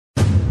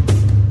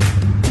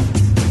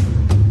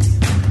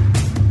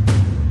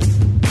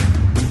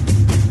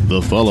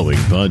The following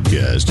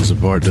podcast is a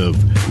part of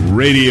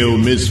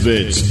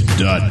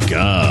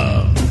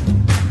RadioMisfits.com.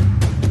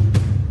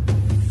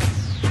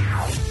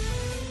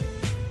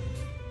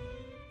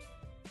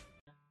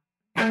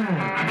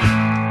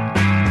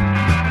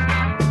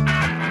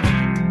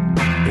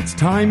 It's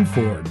time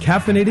for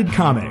Caffeinated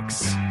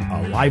Comics,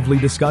 a lively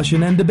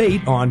discussion and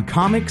debate on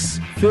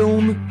comics,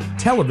 film,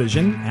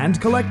 television, and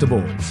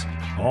collectibles,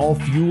 all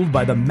fueled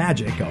by the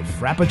magic of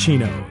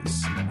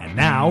Frappuccinos. And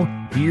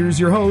now, here's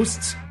your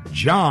hosts,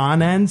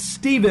 John and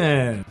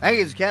Steven. Hey,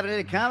 it's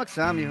Caffeinated Comics.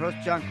 I'm your host,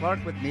 John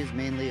Clark. With me, as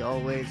mainly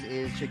always,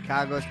 is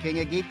Chicago's King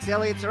of Geeks,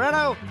 Elliot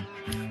Serrano.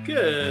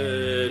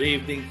 Good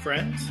evening,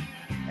 friends.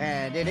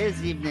 And it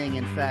is evening.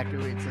 In fact,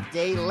 it's a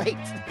day late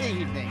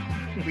evening.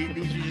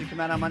 These usually come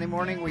out on Monday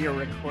morning. We are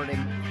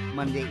recording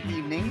Monday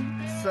evening.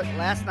 So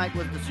last night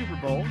was the Super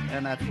Bowl,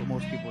 and that's what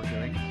most people are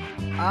doing.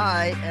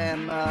 I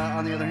am,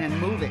 on the other hand,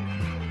 moving.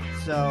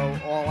 So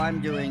all I'm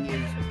doing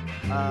is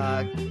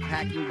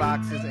packing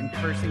boxes and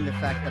cursing the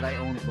fact that I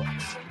own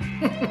books.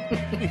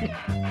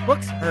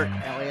 Books hurt,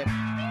 Elliot.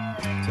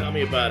 Tell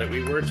me about it.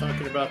 We were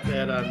talking about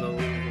that on the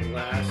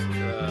last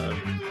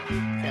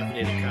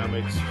Caffeinated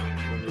Comics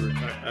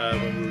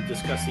when we were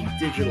discussing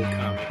digital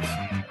comics.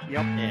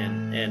 Yep.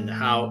 And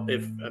how,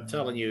 if I'm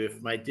telling you, if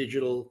my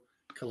digital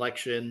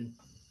collection,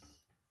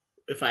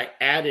 if I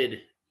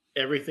added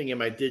everything in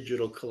my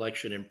digital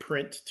collection in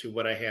print to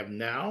what I have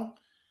now,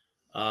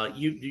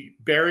 you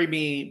bury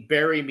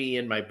me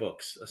in my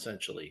books,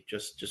 essentially.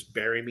 Just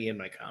bury me in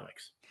my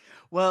comics.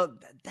 Well,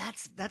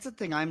 that's a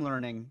thing I'm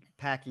learning,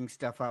 packing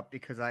stuff up,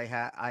 because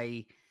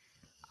I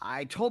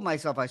told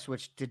myself I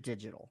switched to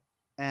digital,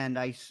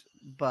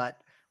 but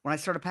when I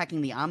started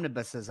packing the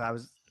omnibuses, I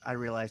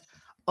realized,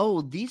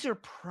 oh, these are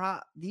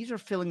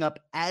filling up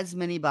as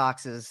many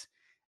boxes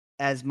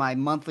as my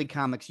monthly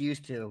comics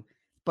used to,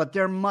 but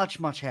they're much,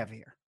 much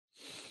heavier.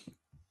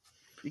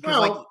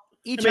 Because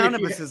each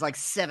omnibus is like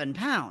 7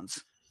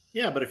 pounds.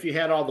 Yeah, but if you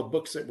had all the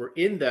books that were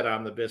in that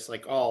omnibus,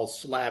 like all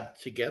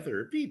slabbed together,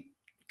 it'd be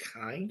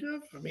kind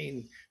of. I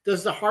mean,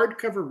 does the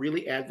hardcover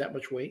really add that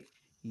much weight?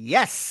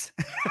 Yes.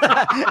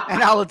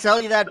 And I will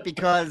tell you that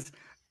because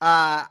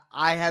I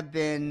have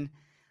been,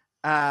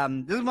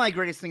 this is my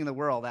greatest thing in the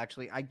world,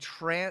 actually.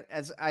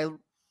 As I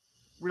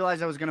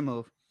realized I was going to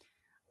move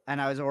and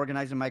I was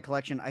organizing my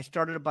collection, I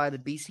started to buy the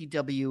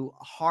BCW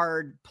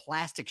hard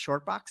plastic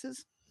short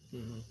boxes.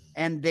 Mm-hmm.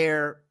 And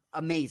they're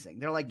amazing.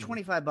 They're like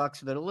 $25.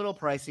 So they're a little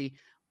pricey,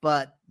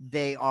 but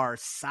they are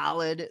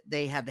solid.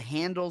 They have the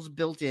handles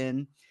built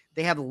in.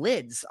 They have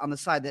lids on the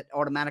side that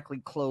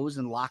automatically close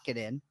and lock it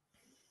in.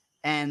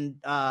 And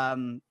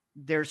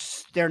they're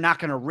not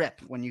going to rip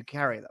when you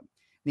carry them.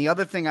 The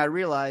other thing I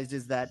realized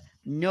is that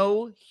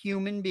no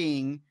human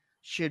being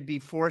should be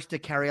forced to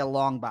carry a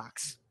long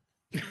box.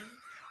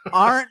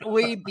 Aren't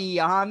we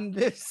beyond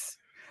this?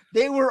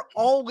 They were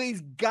always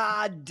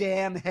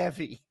goddamn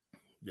heavy.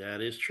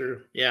 That is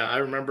true. Yeah, I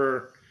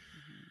remember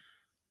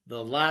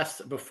when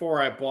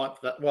I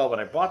bought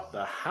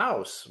the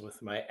house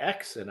with my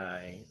ex and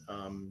I,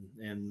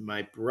 and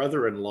my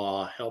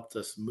brother-in-law helped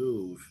us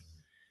move.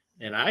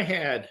 And I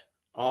had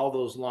all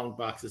those long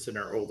boxes in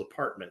our old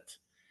apartment.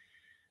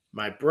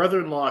 My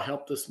brother-in-law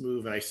helped us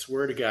move, and I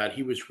swear to God,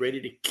 he was ready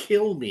to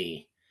kill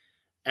me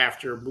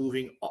after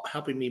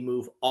helping me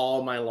move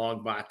all my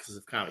long boxes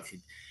of comics.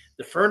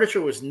 The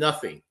furniture was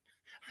nothing.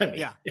 I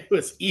mean, It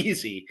was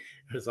easy.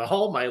 It was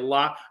all my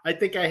lot. I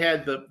think I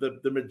had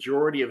the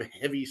majority of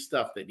heavy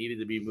stuff that needed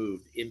to be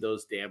moved in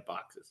those damn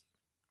boxes.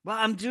 Well,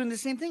 I'm doing the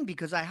same thing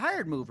because I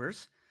hired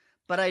movers,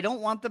 but I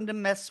don't want them to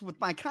mess with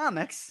my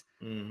comics.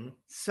 Mm-hmm.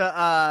 So,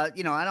 I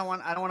don't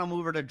want a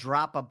mover to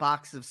drop a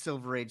box of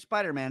Silver Age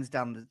Spider-Mans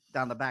down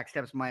the back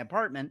steps of my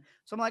apartment.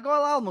 So I'm like,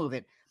 well, I'll move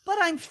it. But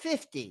I'm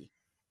 50,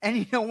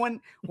 and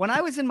when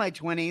I was in my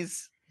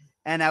 20s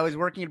and I was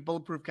working at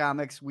Bulletproof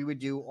Comics, we would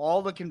do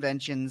all the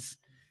conventions.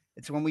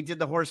 It's when we did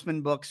the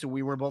Horseman book, so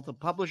we were both a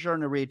publisher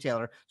and a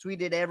retailer. So we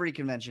did every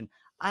convention.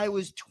 I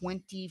was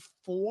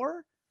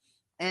 24,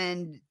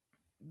 and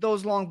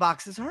those long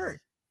boxes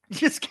hurt.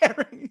 Just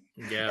carrying.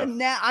 Yeah. And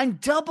now I'm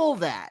double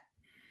that.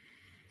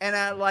 And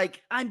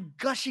I'm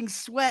gushing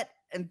sweat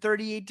and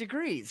 38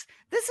 degrees.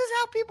 This is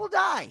how people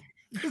die.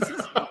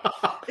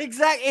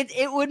 Exactly.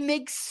 It would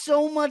make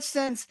so much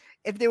sense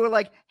if they were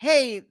like,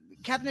 hey,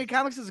 Caffeinated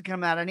Comics doesn't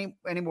come out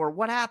anymore.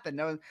 What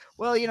happened?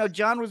 Well,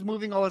 John was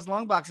moving all his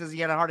long boxes. He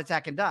had a heart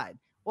attack and died.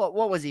 Well,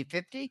 what was he,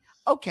 50?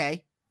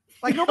 Okay.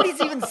 Like, nobody's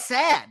even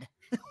sad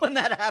when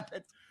that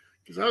happens.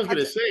 Because I was going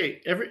to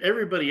say,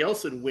 everybody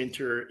else in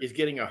winter is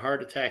getting a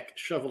heart attack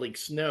shoveling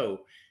snow.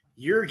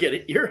 You're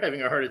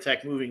having a heart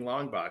attack moving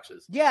long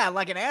boxes. Yeah,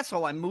 like an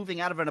asshole. I'm moving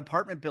out of an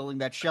apartment building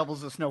that shovels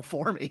the snow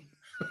for me.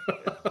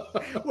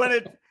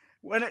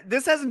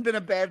 This hasn't been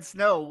a bad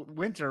snow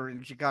winter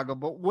in Chicago,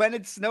 but when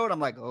it snowed, I'm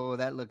like, oh,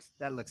 that looks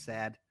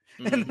sad.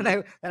 Mm-hmm.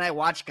 And then I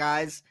watch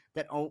guys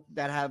that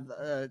have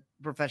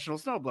professional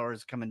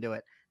snowblowers come and do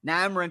it.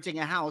 Now I'm renting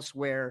a house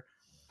where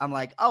I'm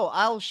like, oh,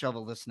 I'll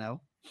shovel the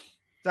snow.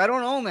 So I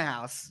don't own the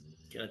house.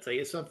 Can I tell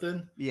you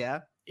something?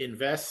 Yeah.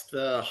 invest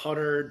the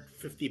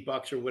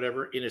 $150 or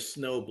whatever in a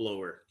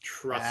snowblower.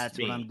 Trust That's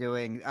me. what I'm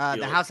doing.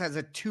 The house has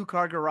a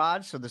 2-car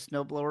garage, so the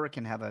snowblower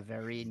can have a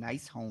very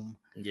nice home.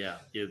 Yeah,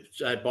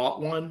 I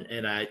bought one,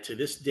 and to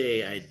this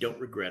day I don't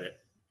regret it.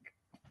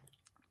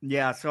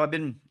 Yeah, so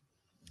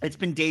it's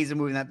been days of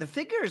moving that. The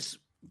figures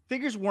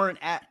weren't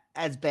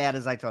as bad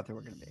as I thought they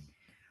were going to be.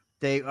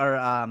 They are.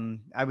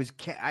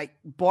 I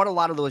bought a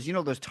lot of those.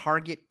 Those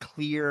Target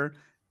clear,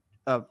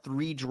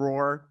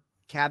 3-drawer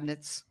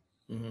cabinets.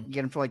 Mm-hmm. You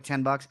get them for like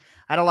 $10. I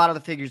had a lot of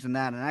the figures in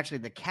that, and actually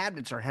the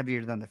cabinets are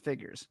heavier than the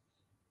figures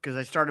because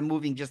I started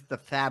moving just the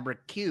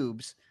fabric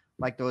cubes,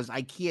 like those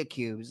IKEA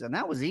cubes, and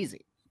that was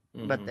easy.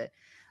 Mm-hmm. But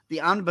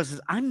the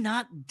omnibuses, I'm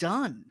not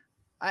done.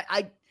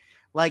 I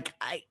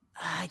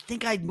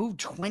think I'd moved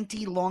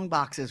 20 long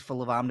boxes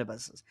full of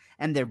omnibuses,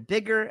 and they're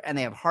bigger, and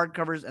they have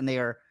hardcovers, and they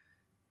are.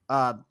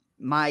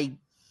 My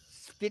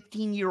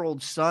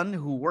 15-year-old son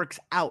who works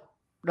out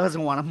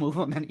doesn't want to move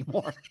them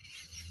anymore.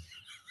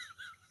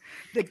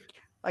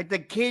 The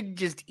kid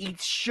just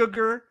eats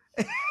sugar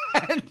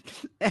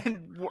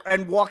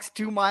and walks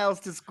 2 miles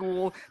to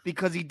school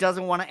because he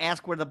doesn't want to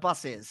ask where the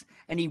bus is,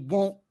 and he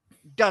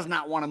does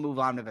not want to move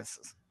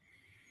omnibuses.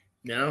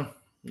 No,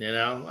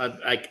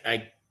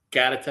 I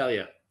gotta tell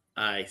you,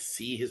 I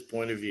see his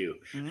point of view.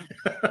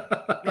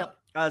 Mm-hmm. Yep.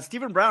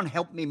 Stephen Brown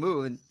helped me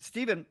move, and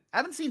Stephen, I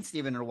haven't seen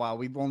Stephen in a while.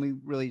 We've only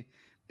really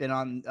been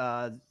on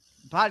the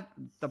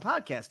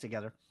podcast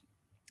together.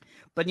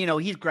 But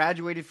he's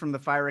graduated from the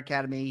Fire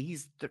Academy.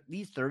 He's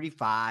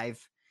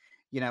 35.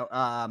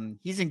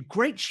 He's in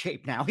great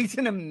shape now. He's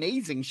in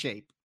amazing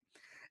shape,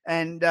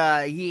 and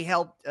he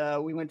helped.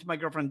 We went to my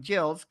girlfriend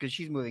Jill's because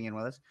she's moving in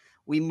with us.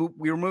 We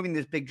were moving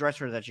this big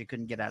dresser that she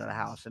couldn't get out of the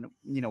house, and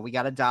we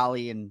got a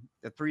dolly, and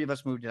the 3 of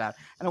us moved it out,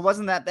 and it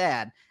wasn't that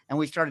bad. And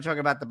we started talking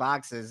about the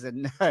boxes,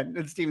 and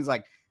Steven's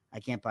like, "I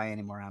can't buy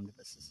any more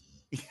omnibuses."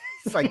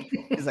 He's like,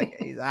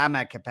 "I'm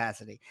at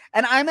capacity,"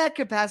 and I'm at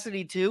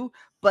capacity too.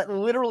 But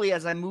literally,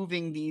 as I'm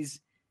moving these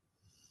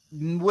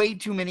way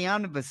too many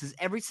omnibuses,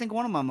 every single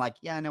one of them, I'm like,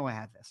 "Yeah, I know I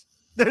have this."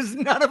 There's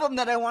none of them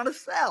that I want to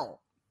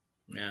sell.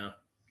 Yeah.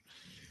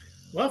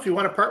 Well, if you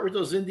want to part with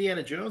those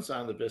Indiana Jones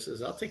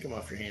omnibuses, I'll take them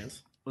off your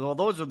hands. Well,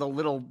 those are the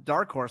little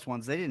dark horse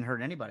ones. They didn't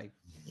hurt anybody.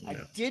 Yeah. I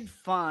did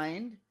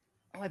find.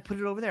 I put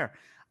it over there.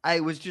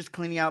 I was just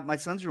cleaning out my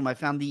son's room. I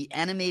found the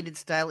animated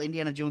style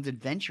Indiana Jones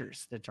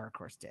Adventures that Dark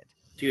Horse did.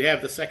 Do you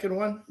have the second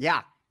one?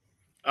 Yeah.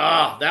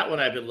 That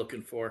one I've been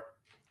looking for.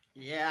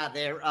 Yeah,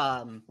 there's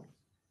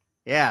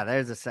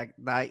a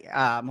second.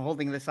 I'm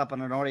holding this up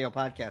on an audio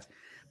podcast.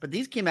 But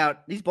these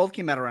both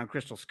came out around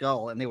Crystal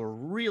Skull, and they were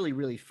really,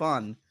 really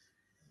fun.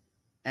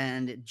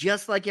 And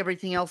just like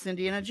everything else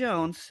Indiana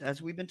Jones,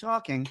 as we've been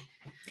talking,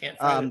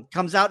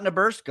 comes out in a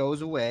burst,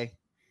 goes away.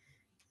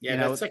 Yeah,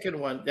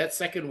 that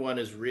second one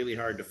is really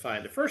hard to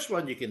find. The first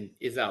one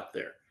is out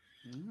there.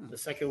 Mm. The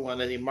second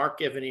one, I think Mark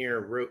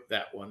Evanier wrote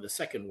that one. The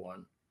second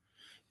one,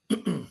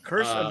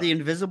 Curse of the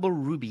Invisible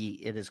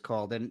Ruby, it is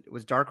called, and it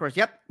was Dark Horse.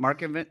 Yep,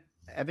 Mark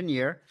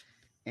Evanier,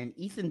 and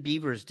Ethan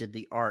Beavers did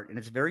the art, and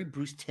it's very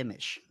Bruce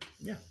Timmish.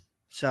 Yeah.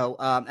 So,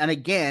 and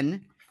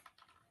again,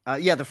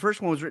 the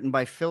first one was written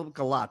by Philip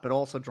Gallat, but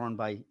also drawn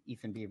by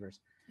Ethan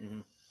Beavers. Mm-hmm.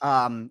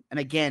 And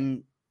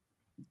again,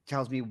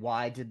 tells me,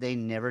 why did they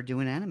never do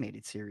an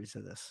animated series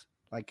of this?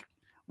 Like,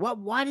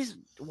 why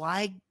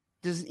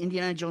does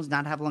Indiana Jones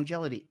not have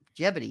longevity?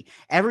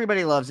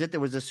 Everybody loves it. There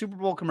was a Super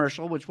Bowl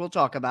commercial, which we'll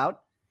talk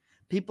about.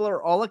 People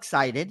are all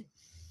excited.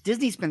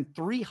 Disney spent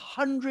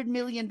 $300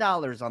 million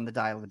on the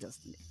Dial of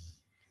Destiny,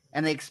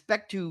 and they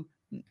expect to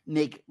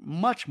make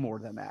much more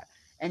than that.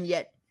 And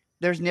yet,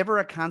 there's never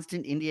a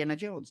constant Indiana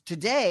Jones.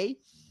 Today,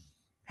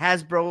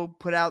 Hasbro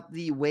put out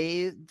the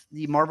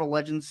Marvel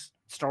Legends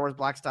Star Wars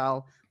Black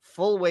Style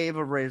full wave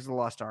of Raiders of the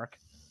Lost Ark,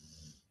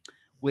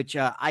 which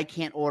I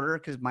can't order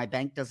because my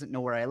bank doesn't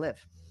know where I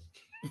live.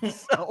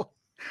 So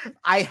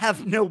I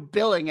have no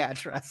billing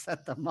address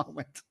at the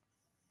moment.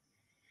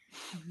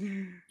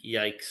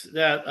 Yikes!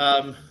 That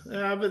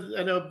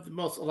I know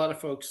a lot of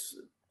folks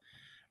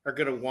are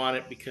going to want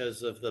it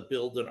because of the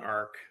build an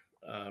arc.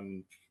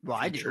 Well,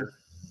 I do.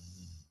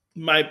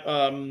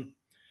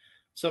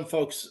 Some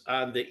folks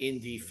on the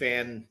indie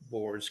fan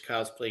boards,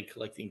 cosplay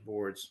collecting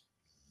boards,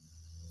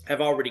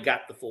 have already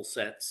got the full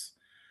sets.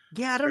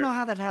 Yeah, I don't know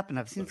how that happened.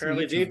 I've seen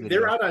apparently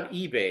they're out on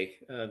eBay.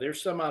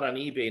 There's some out on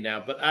eBay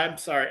now, but I'm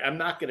sorry, I'm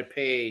not going to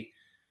pay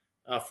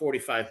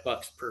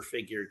 $45 per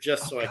figure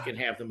just so I can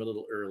have them a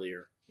little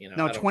earlier.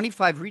 No,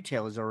 25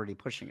 retail is already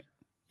pushing it.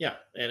 Yeah,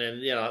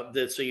 and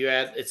then so you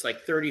add, it's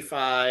like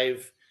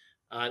 35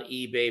 on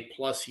eBay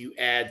plus you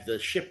add the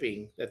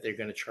shipping that they're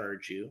going to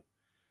charge you.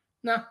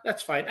 No,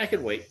 that's fine. I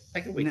can wait.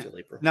 Till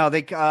April. No,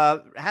 they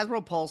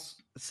Hasbro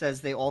Pulse says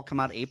they all come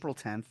out April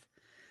 10th.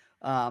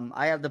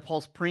 I have the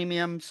Pulse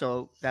Premium,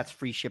 so that's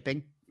free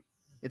shipping.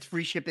 It's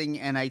free shipping,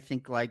 and I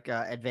think like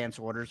advance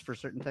orders for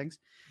certain things.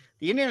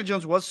 The Indiana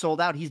Jones was sold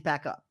out. He's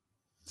back up.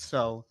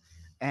 So,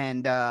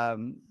 and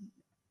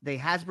the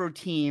Hasbro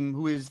team,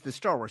 who is the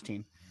Star Wars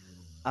team,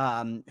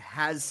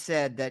 has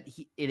said that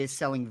it is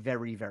selling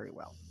very, very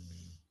well.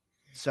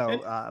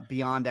 So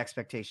beyond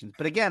expectations.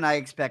 But again, I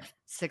expect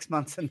 6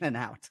 months and then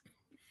out.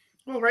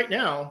 Well, right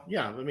now,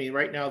 yeah. I mean,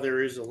 right now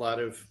there is a lot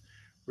of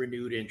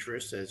renewed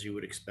interest, as you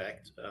would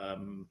expect.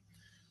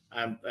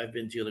 I've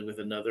been dealing with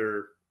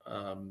another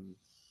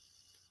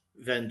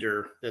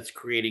vendor that's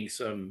creating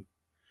some.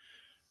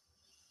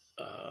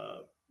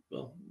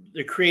 Well,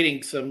 they're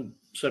creating some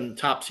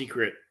top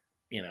secret,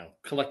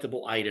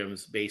 collectible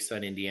items based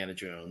on Indiana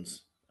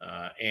Jones,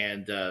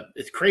 and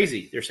it's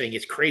crazy. They're saying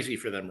it's crazy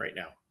for them right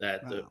now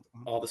that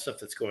all the stuff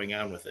that's going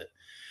on with it.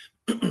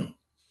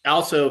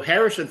 Also,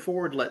 Harrison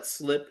Ford let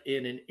slip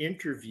in an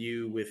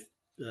interview with,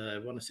 I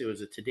want to say it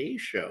was a Today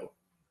Show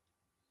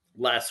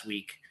last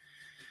week.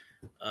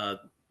 Of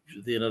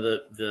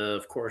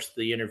course,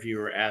 the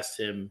interviewer asked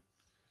him,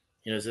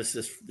 is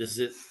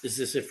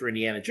this it for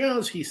Indiana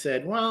Jones? He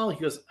said, well, he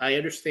goes, I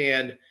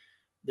understand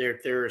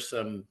there's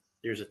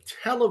a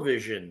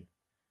television,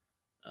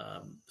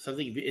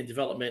 something in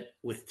development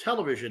with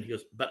television. He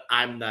goes, but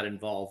I'm not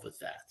involved with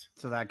that.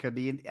 So that could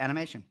be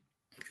animation.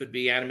 Could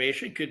be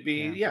animation. Could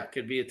be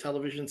could be a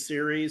television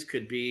series.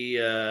 Could be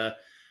again,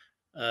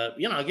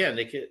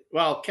 they could.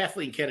 Well,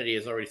 Kathleen Kennedy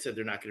has already said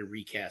they're not going to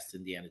recast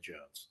Indiana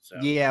Jones. So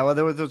yeah, well,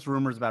 there was those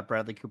rumors about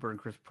Bradley Cooper and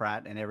Chris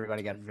Pratt, and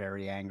everybody got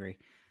very angry.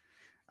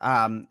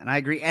 And I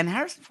agree. And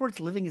Harrison Ford's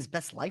living his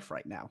best life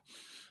right now,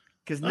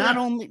 because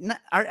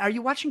are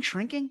you watching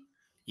Shrinking?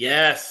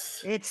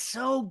 Yes, it's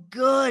so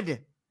good.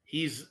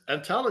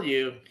 I'm telling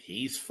you,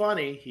 he's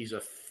funny. He's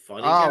a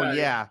funny guy. Oh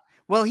yeah.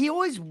 Well, he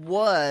always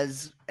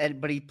was,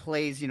 but he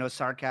plays,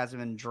 sarcasm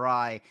and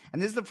dry.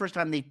 And this is the first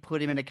time they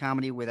put him in a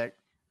comedy with it.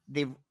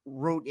 They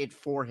wrote it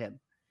for him.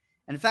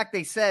 And in fact,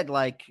 they said,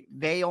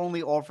 they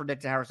only offered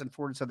it to Harrison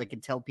Ford so they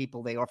could tell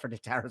people they offered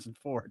it to Harrison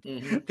Ford.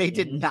 Mm-hmm. They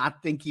did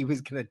not think he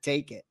was going to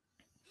take it.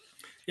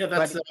 Yeah,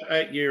 that's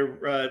I'm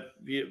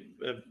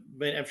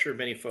sure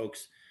many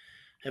folks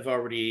have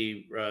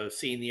already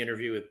seen the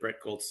interview with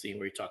Brett Goldstein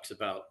where he talks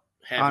about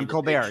on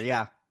Colbert,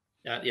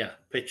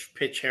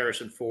 pitch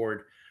Harrison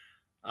Ford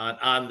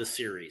on the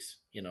series,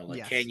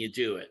 yes. Can you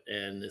do it?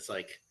 And it's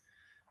like,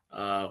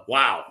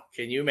 wow.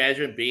 Can you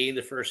imagine being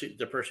the person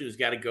who's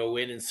got to go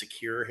in and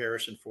secure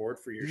Harrison Ford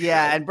for your show?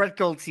 And Brett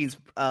Goldstein's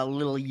a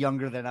little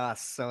younger than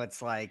us. So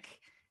it's like,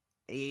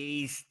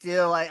 he's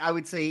still, I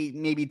would say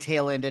maybe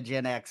tail end of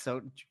Gen X.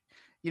 So,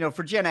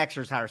 for Gen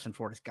Xers, Harrison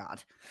Ford is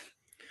God.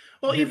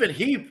 Well, even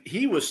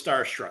he was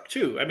starstruck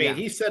too. I mean,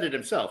 he said it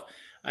himself.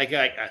 I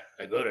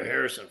go to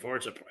Harrison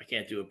Ford. So I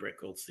can't do a Brett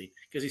Goldstein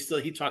because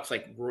he talks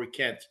like Roy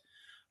Kent.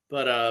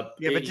 But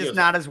but just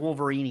not as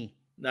Wolverine.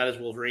 Not as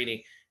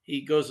Wolverine.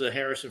 He goes to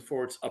Harrison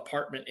Ford's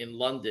apartment in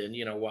London,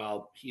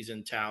 while he's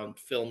in town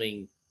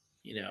filming,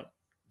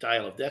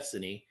 Dial of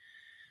Destiny,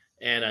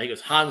 and he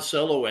goes, Han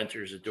Solo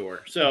enters the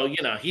door. So you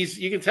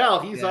can tell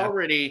he's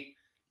already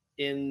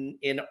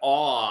in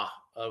awe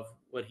of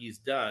what he's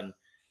done,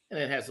 and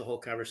it has the whole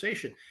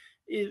conversation.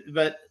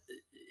 But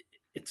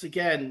it's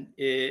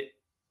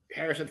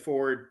Harrison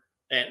Ford,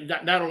 and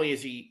not only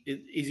is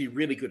he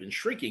really good in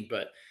Shrinking,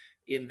 but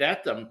in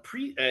that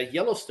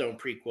Yellowstone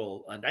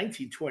prequel,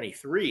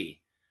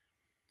 1923,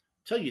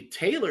 tell you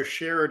Taylor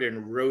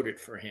Sheridan wrote it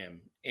for him,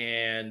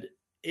 and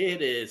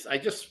it is. I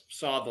just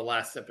saw the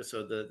last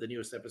episode, the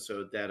newest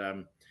episode that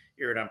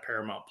aired on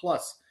Paramount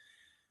Plus.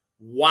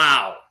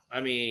 Wow,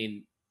 I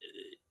mean,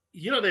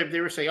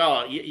 they were saying,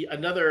 oh,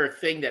 another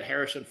thing that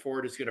Harrison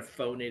Ford is going to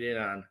phone it in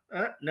on.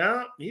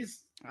 No,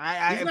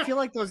 I feel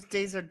like those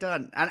days are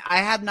done. And I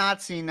have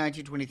not seen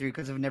 1923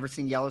 because I've never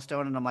seen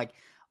Yellowstone, and I'm like,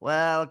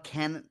 well,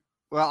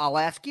 I'll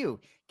ask you.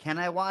 Can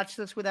I watch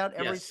this without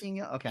ever seeing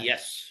it? Okay.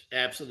 Yes,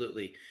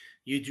 absolutely.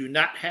 You do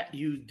not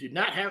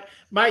have,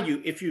 mind you,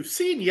 if you've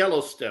seen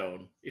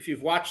Yellowstone, if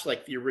you've watched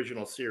the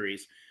original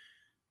series,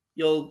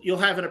 you'll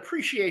have an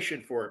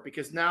appreciation for it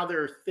because now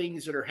there are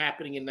things that are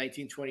happening in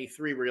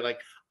 1923 where you're like,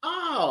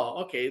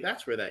 oh, okay,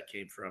 that's where that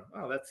came from.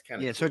 Oh, that's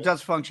kind of cool. So it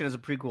does function as a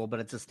prequel, but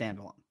it's a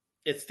standalone.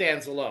 It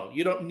stands alone.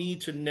 You don't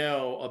need to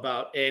know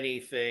about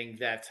anything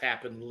that's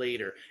happened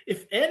later.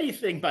 If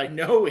anything, by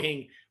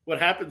knowing what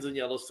happens in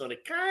Yellowstone,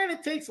 it kind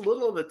of takes a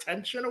little of the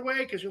tension away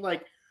because you're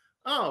like,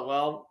 oh,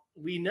 well,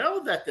 we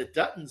know that the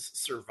Duttons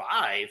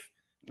survive.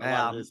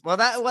 That's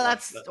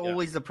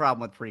always the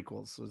problem with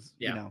prequels.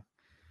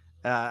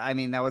 I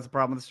mean, that was the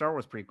problem with the Star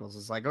Wars prequels.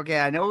 It's like, okay,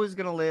 I know who's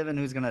going to live and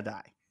who's going to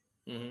die.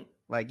 Mm-hmm.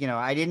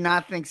 I did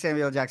not think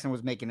Samuel L. Jackson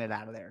was making it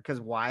out of there because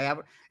why?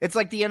 It's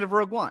like the end of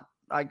Rogue One.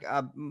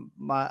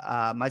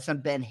 My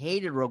son Ben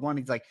hated Rogue One.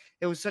 He's like,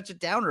 it was such a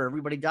downer.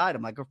 Everybody died.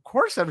 I'm like, of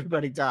course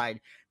everybody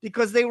died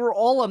because they were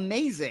all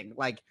amazing.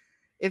 Like,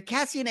 if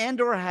Cassian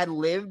Andor had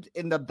lived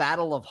in the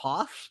Battle of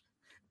Hoth,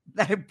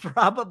 that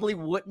probably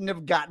wouldn't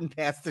have gotten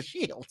past the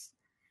shields.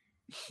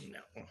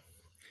 No.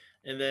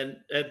 And then,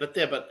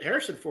 but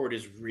Harrison Ford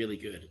is really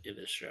good in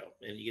this show,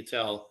 and you can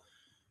tell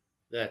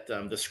that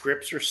the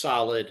scripts are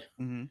solid.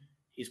 Mm-hmm.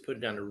 He's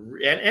putting down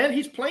and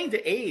he's playing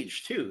to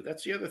age too.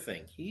 That's the other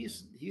thing.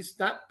 He's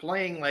not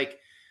playing like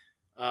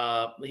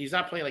He's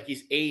not playing like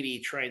he's 80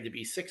 trying to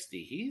be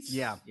 60. He's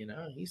Yeah.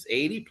 he's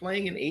 80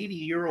 playing an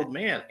 80-year-old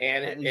man,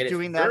 and he's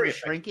doing that very in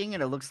Shrinking,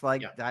 and it looks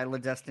like Dial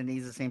of Destiny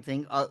is the same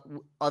thing,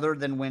 other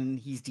than when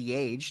he's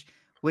de-aged,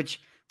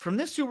 which from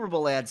this Super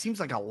Bowl ad seems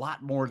like a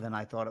lot more than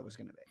I thought it was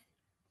going to be.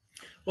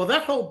 Well,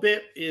 that whole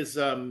bit is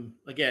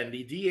again,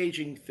 the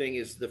de-aging thing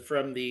is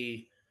from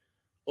the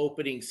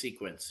opening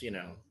sequence.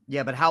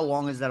 Yeah, but how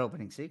long is that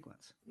opening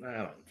sequence? I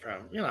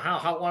don't know.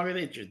 How long are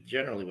they?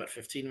 Generally, what,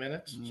 15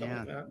 minutes? Something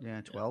like that?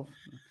 Yeah, 12.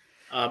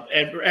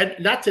 And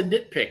not to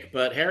nitpick,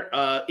 but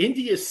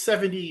Indy is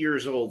 70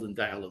 years old in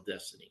Dial of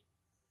Destiny.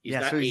 He's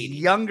so he's 80.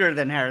 Younger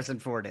than Harrison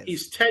Ford is.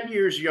 He's 10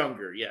 years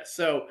younger, yes.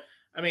 So,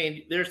 I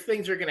mean, there's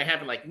things are going to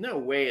happen like, no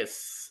way an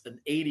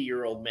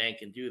 80-year-old man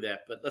can do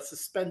that. But let's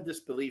suspend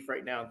disbelief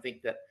right now and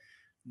think that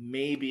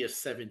maybe a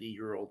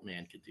 70-year-old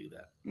man could do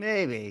that.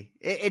 Maybe.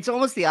 It's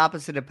almost the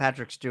opposite of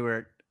Patrick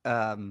Stewart.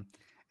 And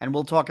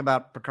we'll talk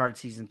about Picard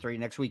season 3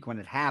 next week when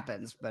it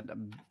happens. But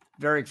I'm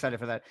very excited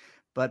for that.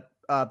 But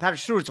Patrick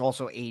Stewart's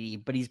also 80,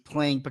 but he's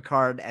playing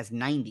Picard as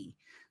 90.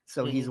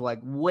 So he's like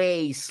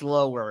way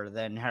slower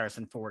than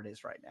Harrison Ford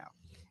is right now.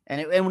 And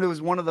it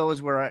was one of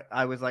those where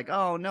I was like,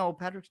 oh, no,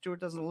 Patrick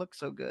Stewart doesn't look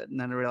so good. And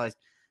then I realized,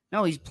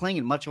 no, he's playing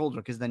it much older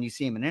because then you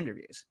see him in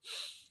interviews.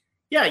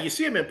 Yeah, you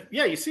see him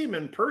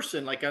in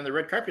person, like on the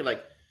red carpet,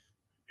 like,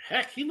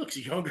 heck, he looks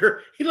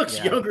younger. He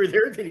looks younger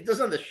there than he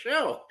does on the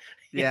show.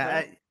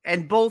 Yeah,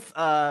 and both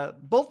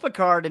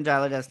Picard and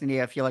Dial of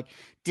Destiny, I feel like,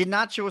 did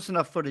not show us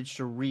enough footage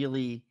to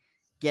really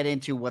get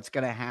into what's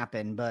going to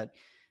happen. But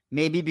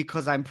maybe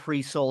because I'm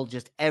pre-sold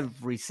just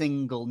every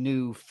single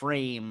new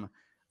frame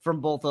from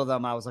both of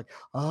them, I was like,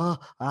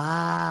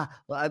 I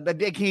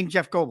became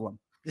Jeff Goldblum.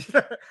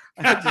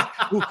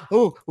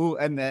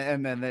 And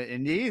then the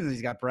Indians,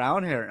 he's got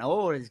brown hair,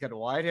 and he's got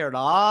white hair, and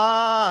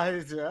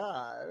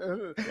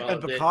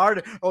and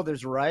Picard,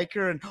 there's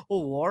Riker, and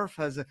Worf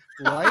has a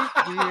white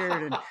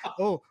beard,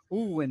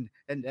 and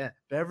and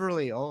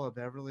Beverly,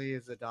 Beverly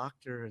is a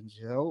doctor, and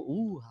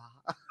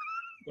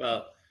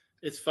Well,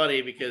 it's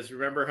funny because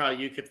remember how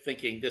you kept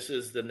thinking this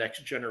is the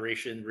Next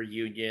Generation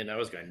reunion? I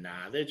was going,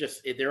 nah,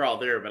 they're all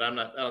there, but I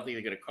don't think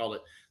they're going to call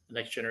it the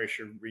Next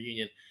Generation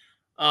reunion.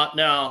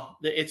 No,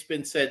 it's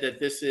been said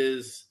that this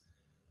is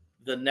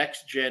the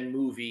next gen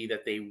movie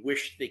that they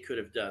wish they could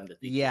have done.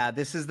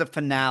 This is the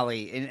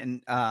finale.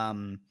 And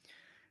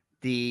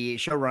the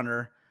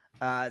showrunner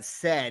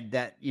said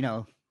that,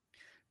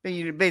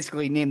 you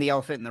basically named the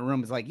elephant in the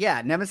room. It's like,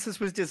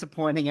 Nemesis was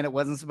disappointing and it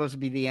wasn't supposed to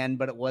be the end,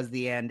 but it was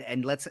the end.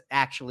 And let's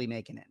actually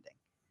make an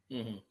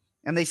ending. Mm-hmm.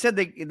 And they said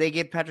they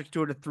gave Patrick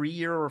Stewart a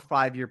 3-year or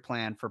 5-year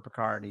plan for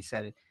Picard. He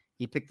said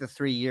he picked the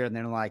 3-year, and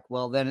they're like,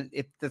 well, then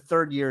if the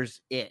third year's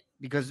it,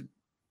 because,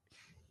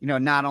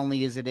 not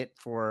only is it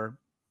for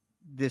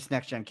this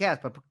next gen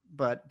cast,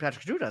 but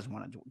Patrick Stewart doesn't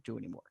want to do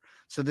anymore.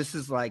 So this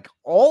is like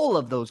all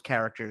of those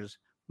characters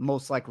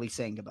most likely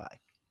saying goodbye.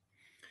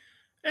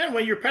 And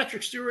when you're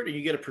Patrick Stewart and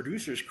you get a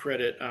producer's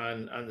credit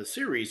on the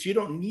series, you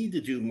don't need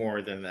to do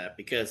more than that,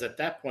 because at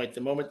that point,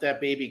 the moment that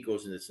baby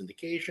goes into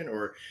syndication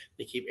or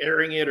they keep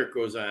airing it or it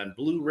goes on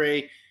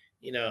Blu-ray,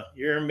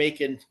 you're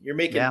making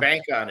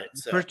bank on it.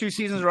 So. First 2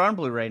 seasons are on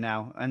Blu-ray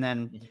now, and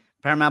then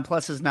Paramount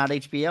Plus is not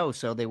HBO,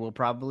 so they will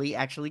probably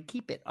actually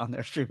keep it on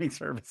their streaming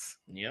service.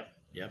 Yep.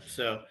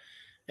 So,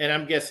 and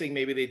I'm guessing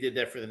maybe they did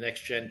that for the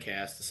next gen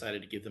cast,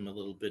 decided to give them a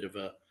little bit of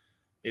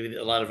maybe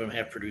a lot of them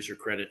have producer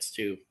credits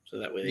too, so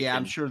that way they can...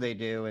 I'm sure they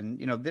do, and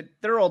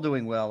they're all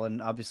doing well,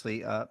 and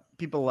obviously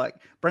people like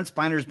Brent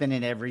Spiner's been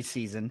in every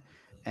season,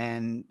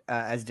 and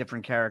as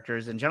different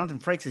characters, and Jonathan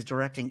Frakes is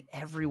directing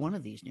every one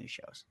of these new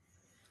shows.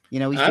 He's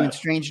doing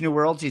Strange New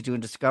Worlds, he's doing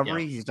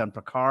Discovery, he's done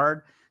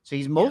Picard, so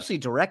he's mostly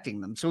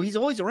directing them. So he's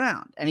always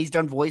around, and he's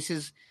done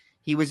voices.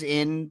 He was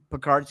in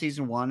Picard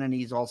season 1, and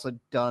he's also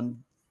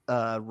done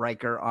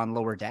Riker on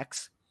Lower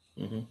Decks.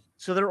 Mm-hmm.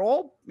 So they're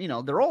all,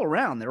 they're all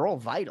around. They're all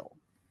vital.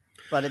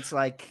 But it's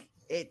like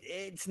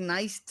it's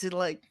nice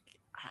to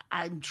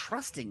I'm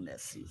trusting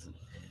this season.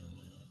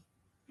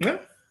 Yeah,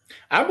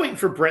 I'm waiting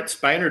for Brent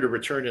Spiner to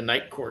return to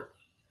Night Court.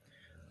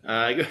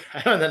 On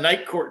the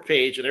Night Court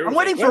page, and I'm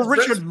waiting for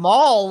Richard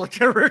Mall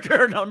to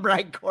return on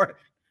Night Court.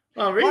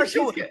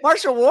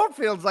 Marsha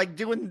Warfield's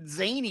doing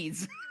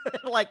zanies.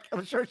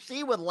 I'm sure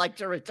she would like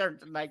to return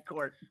to Night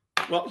Court.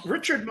 Well,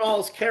 Richard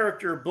Mall's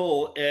character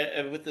Bull,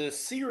 with the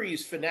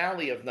series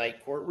finale of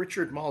Night Court,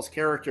 Richard Mall's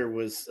character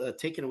was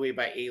taken away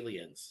by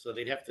aliens, so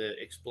they'd have to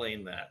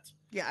explain that.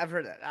 Yeah, I've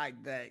heard that.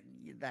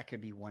 That could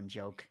be one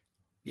joke.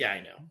 Yeah, I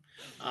know.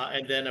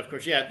 And then, of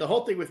course, the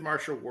whole thing with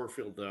Marsha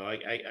Warfield, though,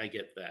 I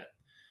get that.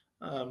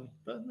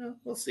 But no,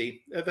 we'll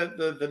see. Not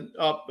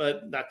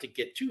to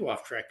get too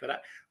off track,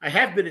 but I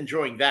have been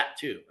enjoying that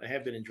too. I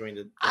have been enjoying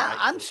the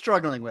I'm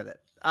struggling with it.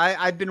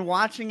 I've been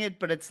watching it,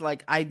 but it's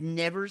like I've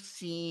never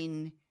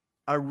seen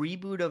a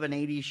reboot of an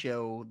 80s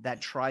show that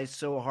tries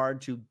so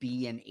hard to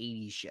be an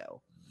 80s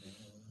show.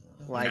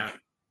 Like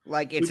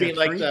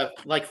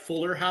it's like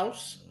Fuller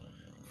House.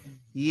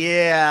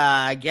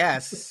 Yeah, I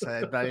guess,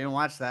 but I didn't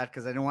watch that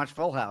because I didn't watch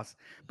Full House.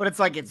 But it's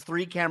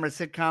 3-camera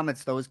sitcom.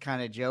 It's those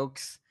kind of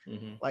jokes.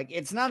 Like,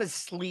 it's not as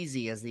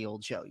sleazy as the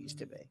old show used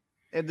to be.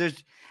 And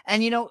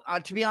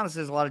to be honest,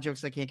 there's a lot of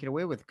jokes I can't get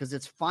away with because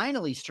it's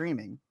finally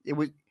streaming.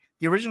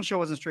 The original show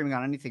wasn't streaming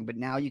on anything, but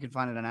now you can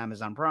find it on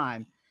Amazon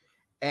Prime.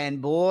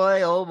 And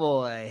boy, oh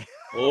boy.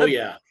 Oh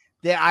yeah.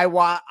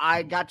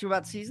 I got to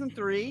about season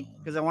 3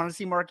 because I wanted to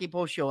see Marky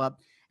Post show up.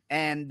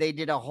 And they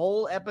did a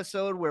whole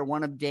episode where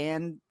one of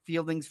Dan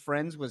Fielding's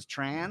friends was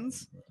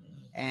trans.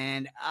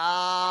 And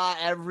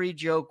every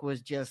joke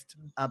was just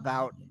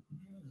about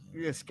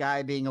this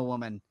guy being a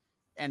woman.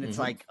 And it's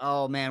like,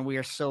 oh man, we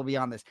are so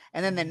beyond this.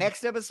 And then the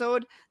next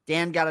episode,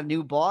 Dan got a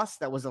new boss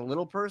that was a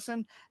little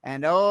person.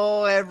 And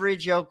every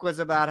joke was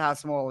about how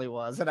small he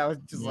was. And I was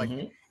just like,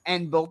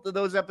 and both of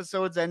those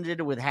episodes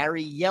ended with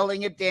Harry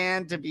yelling at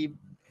Dan to be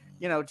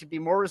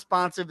more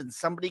responsive, and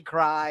somebody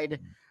cried.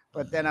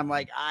 But then I'm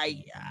like,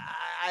 I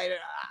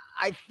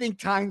think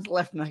time's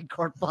left Night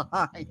Court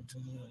behind.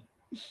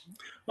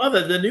 Well,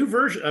 the new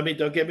version, I mean,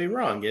 don't get me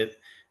wrong.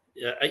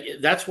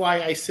 That's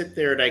why I sit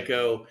there and I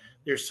go,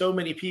 there's so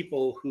many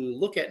people who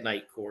look at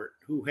Night Court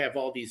who have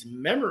all these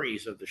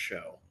memories of the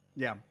show.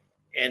 Yeah.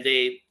 And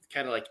they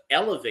kind of like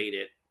elevate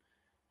it.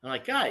 I'm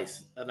like,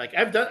 guys,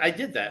 I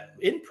did that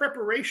in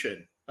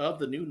preparation of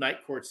the new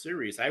Night Court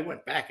series. I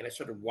went back and I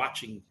started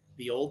watching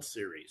the old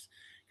series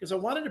because I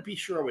wanted to be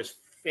sure I was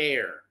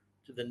fair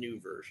to the new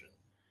version.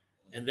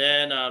 And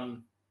then I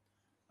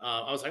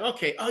was like,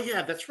 okay, oh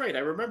yeah, that's right. I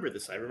remember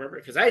this. I remember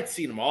it because I had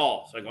seen them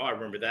all. So I go, I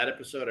remember that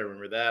episode. I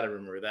remember that. I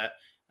remember that.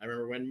 I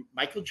remember when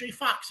Michael J.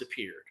 Fox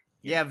appeared.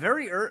 Yeah,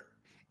 very early.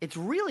 It's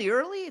really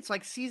early. It's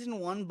like season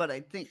 1, but I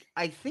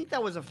think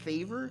that was a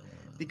favor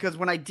because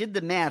when I did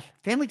the math,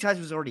 Family Ties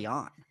was already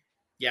on.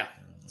 Yeah.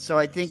 So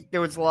I think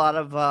there was a lot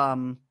of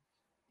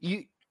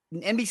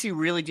NBC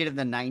really did it in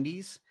the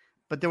 90s,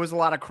 but there was a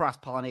lot of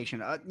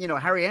cross-pollination.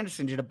 Harry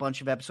Anderson did a bunch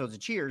of episodes of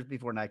Cheers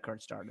before Night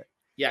Court started.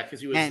 Yeah,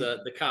 because he was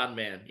the con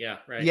man. Yeah,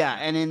 right. Yeah,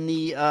 and in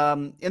the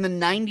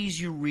 90s,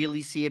 you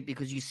really see it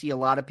because you see a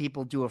lot of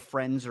people do a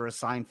Friends or a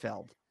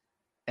Seinfeld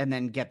and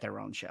then get their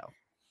own show.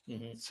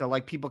 So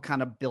like people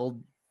kind of built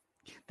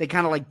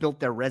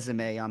their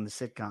resume on the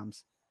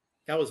sitcoms.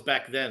 That was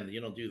back then. You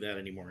don't do that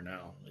anymore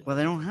now. Well,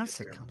 they don't have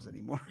sitcoms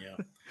anymore.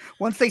 Yeah.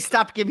 Once they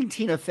stopped giving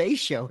Tina Fey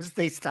shows,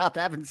 they stopped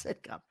having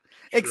sitcoms.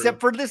 Except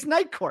for this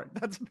Night Court.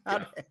 That's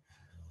about it.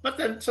 But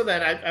then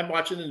I'm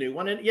watching the new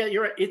one, and yeah,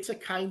 you're right. It's a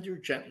kinder,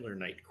 gentler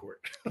Night Court.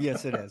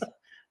 Yes, it is.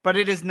 But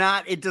it is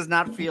not. It does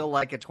not feel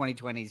like a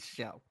 2020s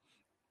show.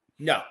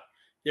 No,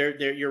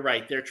 you're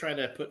right. They're trying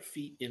to put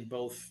feet in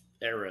both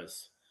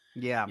eras.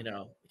 Yeah,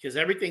 because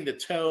everything, the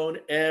tone,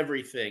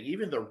 everything,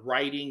 even the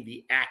writing,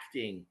 the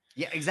acting.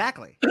 Yeah,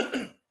 exactly.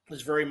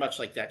 is very much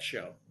like that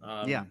show.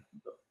 Yeah.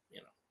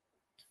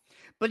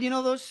 But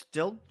those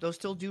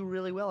still do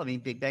really well. I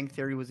mean, Big Bang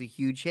Theory was a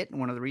huge hit, and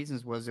one of the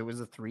reasons was it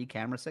was a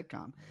 3-camera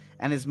sitcom.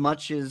 And as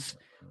much as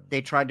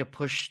they tried to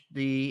push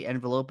the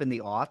envelope in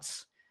the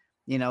aughts,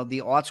 the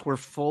aughts were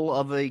full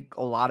of a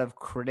lot of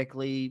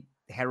critically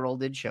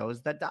heralded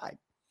shows that died.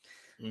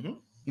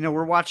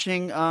 We're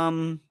watching.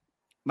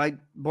 My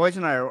boys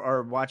and I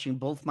are watching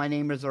both My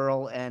Name Is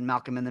Earl and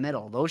Malcolm in the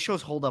Middle. Those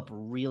shows hold up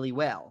really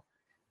well,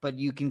 but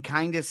you can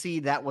kind of see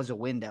that was a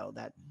window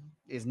that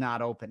is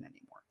not open anymore.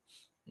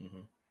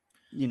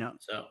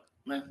 So,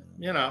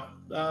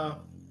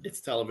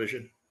 it's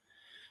television.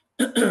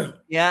 Yeah,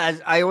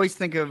 as I always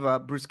think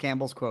of Bruce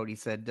Campbell's quote. He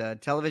said,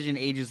 "Television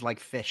ages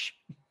like fish."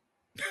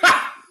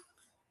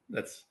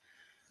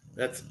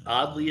 That's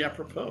oddly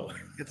apropos.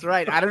 That's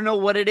right. I don't know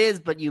what it is,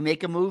 but you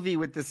make a movie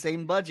with the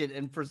same budget,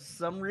 and for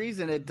some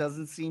reason, it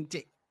seems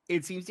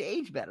to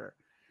age better.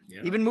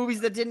 Yeah. Even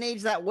movies that didn't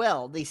age that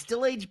well, they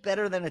still age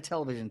better than a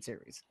television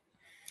series.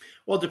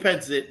 Well, it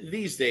depends.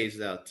 These days,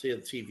 though,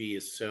 TV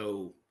is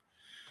so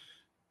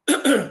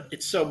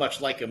it's so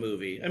much like a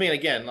movie. I mean,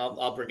 again,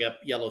 I'll bring up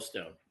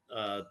Yellowstone.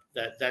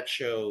 That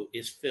show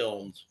is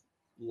filmed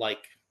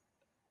like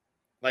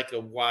a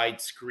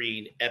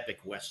widescreen epic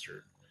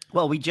Western.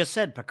 Well, we just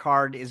said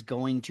Picard is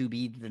going to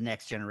be the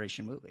next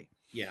generation movie.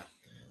 Yeah.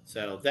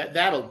 So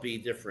that'll be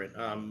different.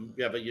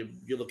 But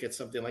you look at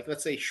something like,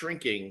 let's say,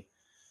 Shrinking,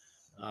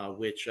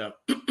 which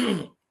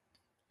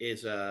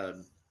is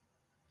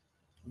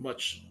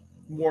much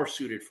more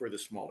suited for the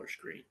smaller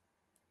screen.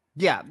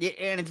 Yeah,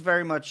 and it's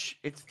very much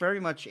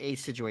a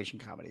situation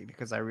comedy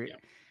because I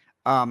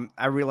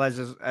realize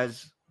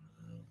as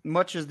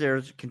much as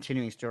there's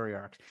continuing story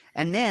arcs,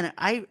 and then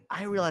I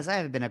realize I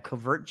have been a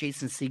covert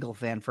Jason Segel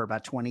fan for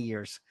about 20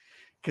 years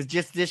because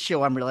just this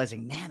show I'm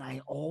realizing, man,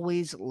 I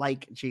always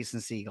like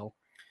Jason Segel,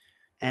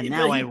 and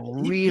now I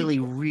really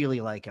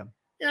like him.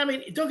 Yeah, I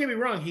mean, don't get me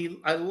wrong,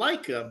 I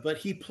like him, but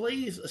he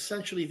plays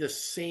essentially the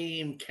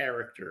same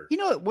character. He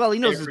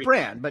knows his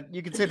brand, but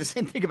you could say the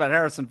same thing about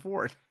Harrison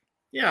Ford.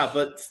 Yeah,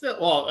 but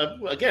still,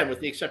 again,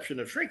 with the exception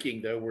of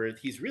Shrinking, though, where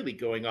he's really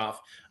going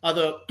off.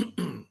 Although,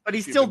 but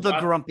he's still the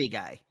grumpy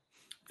guy.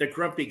 The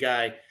grumpy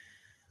guy.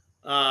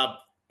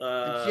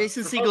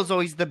 Jason Segel's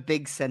always the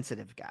big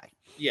sensitive guy.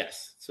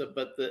 Yes. So,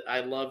 but I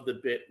love the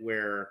bit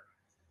where,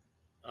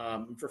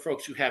 for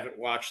folks who haven't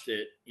watched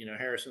it,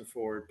 Harrison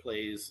Ford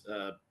plays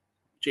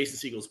Jason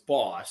Segel's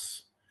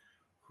boss,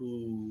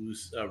 who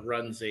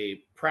runs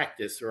a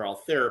practice. They're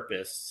all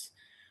therapists,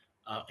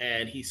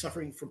 and he's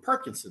suffering from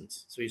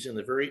Parkinson's. So he's in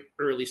the very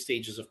early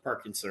stages of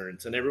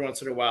Parkinson's. And every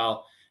once in a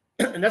while,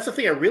 and that's the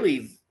thing I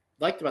really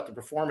liked about the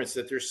performance,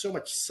 that there's so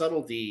much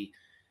subtlety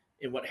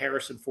in what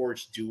Harrison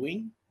Ford's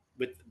doing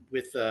with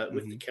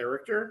the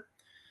character.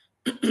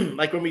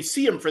 Like when we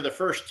see him for the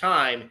first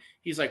time,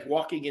 he's like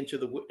walking into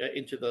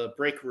the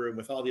break room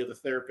with all the other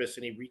therapists,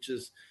 and he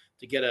reaches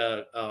to get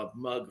a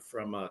mug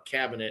from a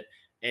cabinet,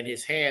 and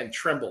his hand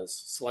trembles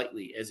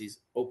slightly as he's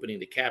opening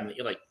the cabinet.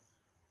 You're like,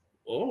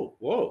 oh,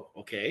 whoa,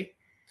 okay.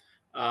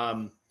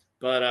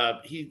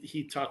 But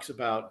he talks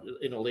about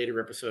in a later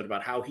episode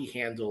about how he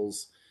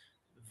handles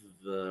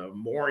the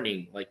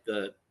mourning, like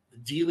the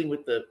dealing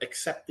with the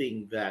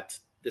accepting that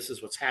this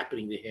is what's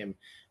happening to him,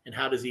 and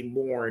how does he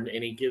mourn.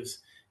 And he gives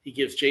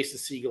Jason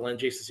Segel and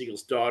Jason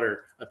Segel's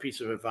daughter a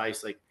piece of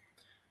advice, like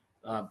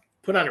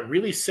put on a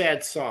really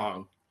sad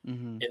song,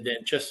 and then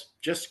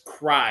just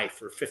cry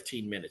for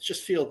 15 minutes.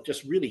 Just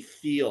really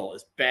feel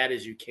as bad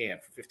as you can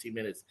for 15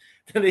 minutes.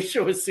 Then they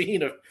show a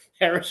scene of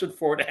Harrison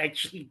Ford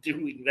actually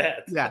doing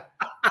that. Yeah.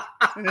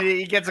 And then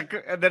he gets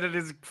and then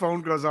his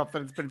phone goes off,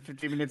 and it's been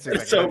 15 minutes.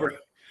 It's like, over.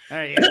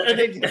 And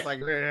then,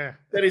 like,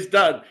 then he's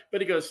done.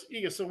 But he goes,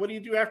 so what do you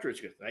do afterwards?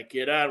 He goes, I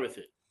get on with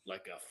it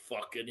like a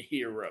fucking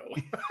hero.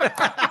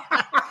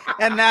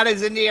 And that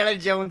is Indiana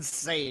Jones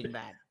saying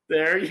that.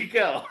 There you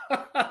go.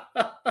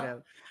 Yeah.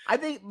 I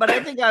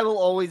think I will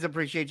always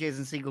appreciate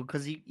Jason Segel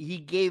because he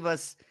gave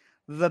us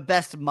the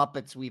best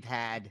Muppets we've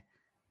had,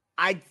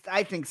 I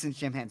think, since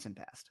Jim Henson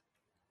passed.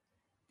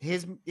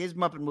 His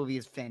Muppet movie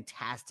is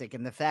fantastic,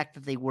 and the fact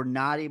that they were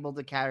not able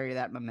to carry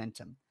that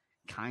momentum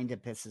kind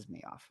of pisses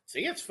me off.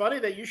 See, it's funny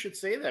that you should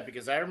say that,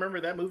 because I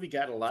remember that movie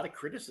got a lot of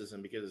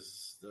criticism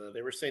because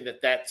they were saying that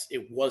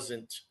it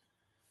wasn't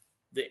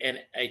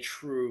a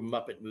true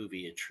Muppet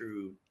movie,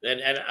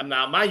 and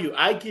now, mind you,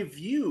 I give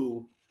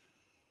you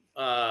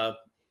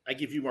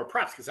more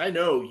props because I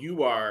know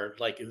you are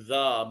like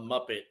the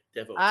Muppet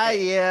devotee.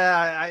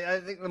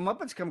 I think the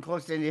Muppets come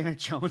close to Indiana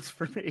Jones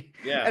for me.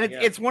 Yeah, and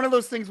it's one of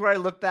those things where I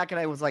look back and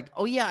I was like,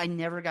 oh yeah, I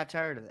never got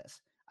tired of this.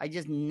 I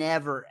just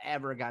never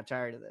ever got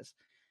tired of this.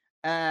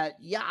 I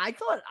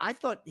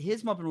thought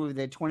his Muppet movie,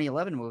 the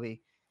 2011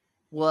 movie,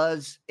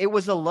 was a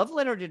love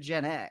letter to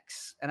Gen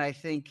X, and I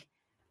think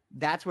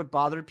that's what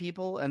bothered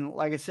people. And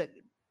like I said,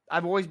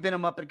 I've always been a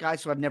Muppet guy,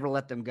 so I've never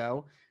let them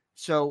go.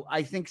 So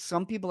I think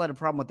some people had a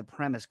problem with the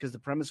premise, because the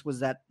premise was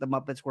that the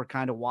Muppets were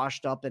kind of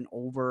washed up and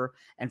over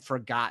and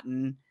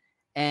forgotten.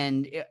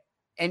 And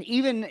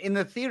even in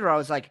the theater, I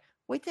was like,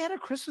 wait, they had a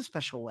Christmas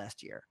special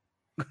last year.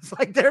 It's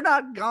like, they're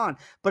not gone,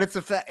 but it's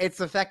the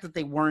fact that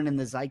they weren't in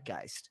the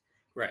zeitgeist.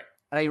 Right.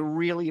 And I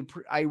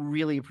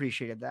really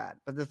appreciated that.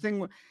 But the thing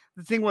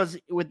was,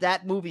 with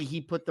that movie,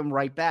 he put them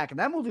right back, and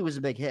that movie was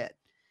a big hit.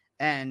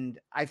 And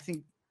I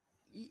think,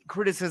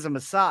 criticism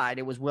aside,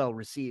 it was well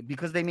received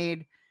because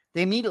they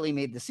immediately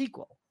made the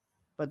sequel,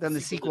 but then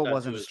the sequel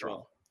wasn't strong.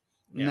 Well.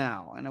 Yeah.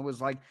 No, and it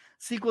was like,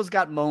 sequel's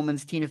got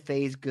moments. Tina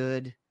Fey's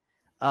good.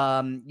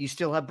 You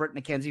still have Britt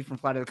McKenzie from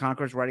Flight of the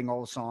Conchords writing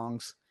all the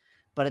songs,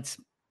 but it's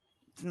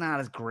not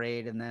as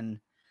great. And then,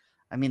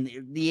 I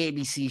mean, the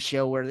ABC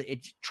show where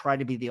it tried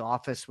to be The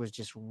Office was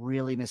just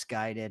really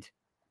misguided.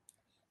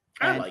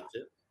 I liked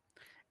it.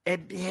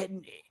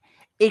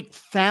 It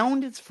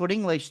found its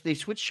footing. Like, they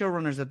switched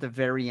showrunners at the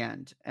very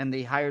end, and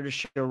they hired a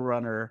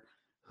showrunner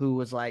who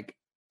was like,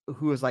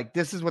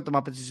 this is what the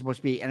Muppets is supposed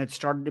to be. And it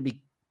started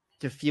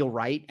to feel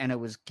right. And it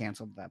was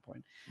canceled at that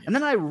point. Yeah. And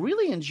then I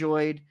really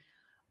enjoyed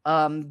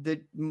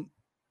the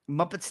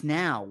Muppets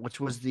Now, which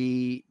was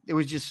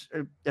just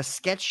a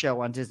sketch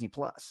show on Disney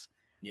Plus.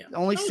 Yeah.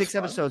 Only 6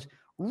 episodes,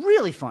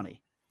 really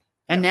funny.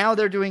 And now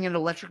they're doing an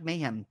Electric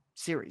Mayhem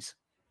series.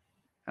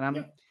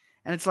 And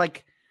it's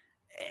like,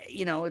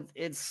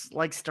 it's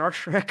like Star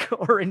Trek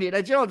or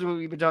Indiana Jones, what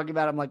we've been talking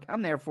about. I'm like,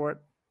 I'm there for it.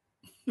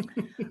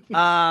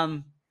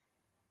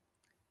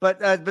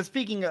 But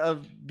speaking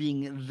of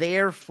being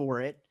there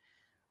for it,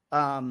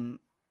 I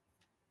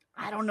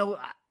don't know.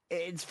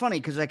 It's funny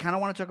because I kind of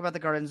want to talk about the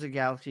Guardians of the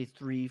Galaxy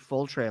 3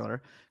 full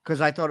trailer,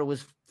 because I thought it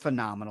was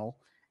phenomenal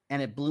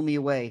and it blew me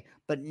away.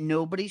 But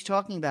nobody's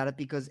talking about it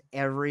because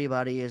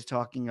everybody is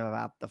talking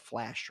about the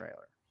Flash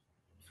trailer.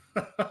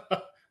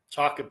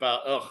 Talk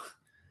about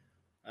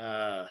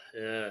I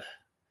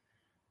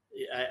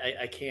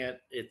can't.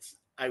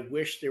 I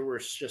wish there were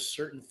just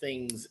certain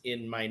things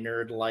in my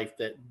nerd life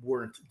that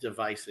weren't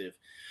divisive.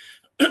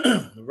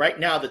 Right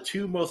now, the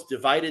two most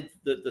divisive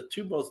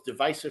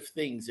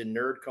things in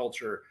nerd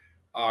culture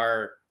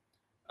are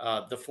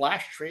the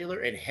Flash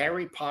trailer and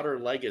Harry Potter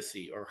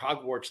Legacy, or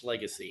Hogwarts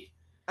Legacy.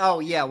 Oh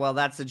yeah, well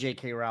that's the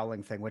J.K.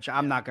 Rowling thing, which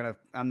I'm not gonna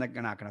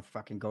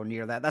fucking go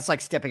near that. That's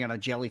like stepping on a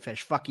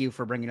jellyfish. Fuck you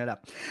for bringing it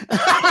up.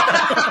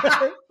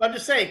 I'm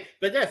just saying,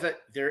 but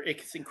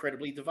it's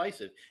incredibly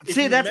divisive.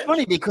 See, that's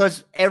funny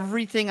because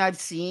everything I've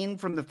seen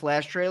from the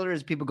Flash trailer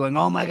is people going,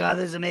 "Oh my god,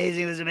 this is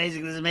amazing! This is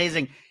amazing! This is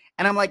amazing!"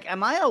 And I'm like,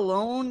 am I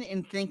alone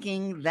in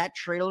thinking that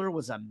trailer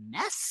was a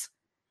mess?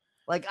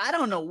 Like, I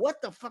don't know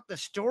what the fuck the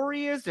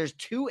story is. There's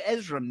 2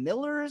 Ezra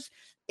Millers.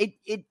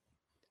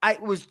 I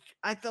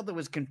felt it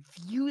was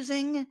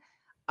confusing.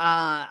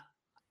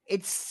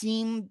 It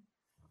seemed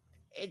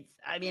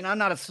I mean, I'm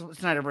not a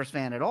Snyderverse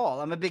fan at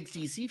all. I'm a big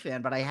DC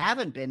fan, but I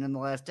haven't been in the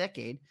last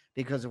decade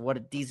because of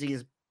what DC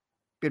has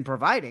been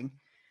providing.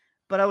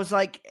 But I was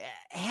like,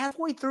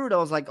 halfway through it, I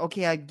was like,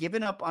 okay, I've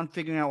given up on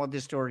figuring out what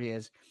this story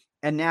is.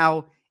 And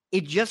now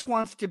it just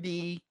wants to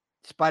be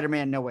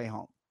Spider-Man No Way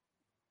Home,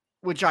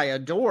 which I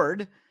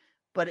adored,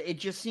 but it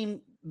just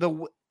seemed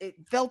it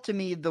felt to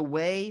me the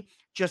way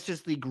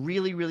Justice League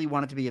really, really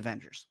wanted to be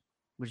Avengers,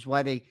 which is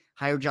why they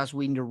hired Joss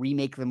Whedon to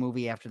remake the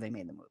movie after they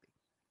made the movie.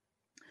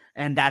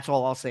 And that's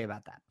all I'll say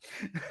about that,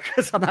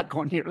 because I'm not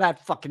going near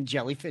that fucking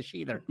jellyfish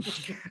either.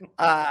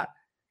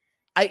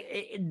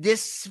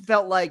 This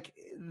felt like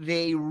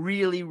they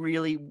really,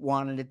 really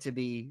wanted it to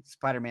be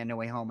Spider-Man No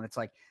Way Home, and it's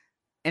like,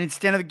 and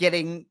instead of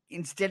getting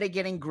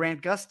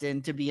Grant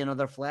Gustin to be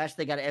another Flash,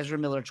 they got Ezra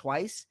Miller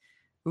twice,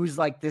 who's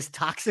like this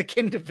toxic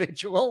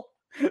individual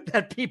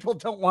that people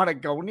don't want to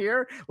go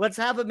near. Let's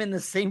have him in the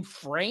same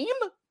frame.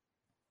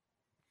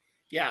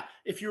 Yeah,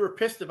 if you were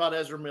pissed about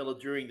Ezra Miller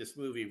during this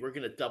movie, we're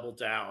going to double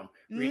down.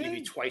 We're going to give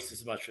you twice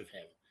as much of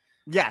him.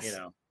 Yes. You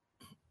know.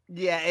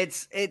 Yeah,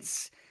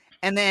 it's,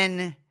 and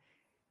then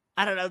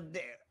I don't know.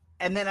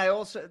 And then I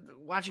also,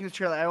 watching this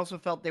trailer, I also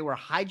felt they were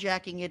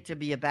hijacking it to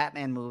be a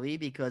Batman movie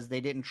because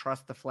they didn't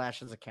trust the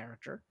Flash as a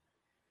character.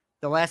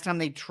 The last time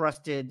they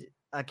trusted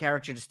a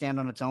character to stand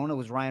on its own, it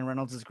was Ryan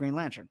Reynolds as Green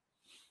Lantern.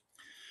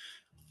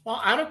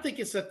 Well, I don't think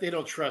it's that they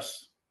don't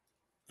trust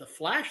the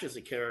Flash as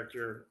a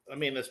character. I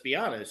mean, let's be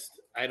honest.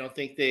 I don't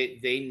think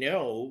they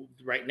know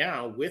right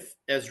now with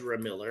Ezra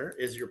Miller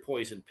is your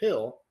poison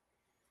pill.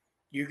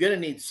 You're going to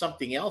need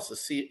something else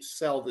to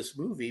sell this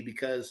movie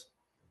because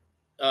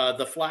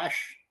the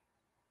Flash,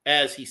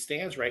 as he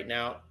stands right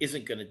now,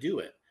 isn't going to do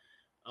it.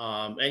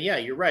 And yeah,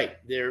 you're right.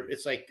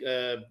 It's like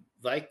a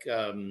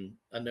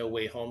No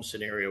Way Home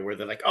scenario where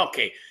they're like,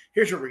 okay,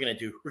 here's what we're going to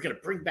do. We're going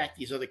to bring back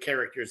these other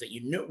characters that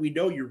we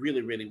know you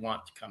really, really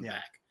want to come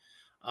back.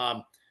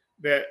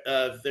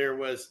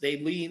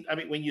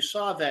 When you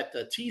saw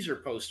that teaser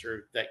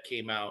poster that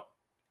came out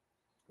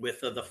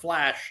with the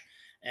Flash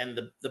and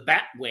the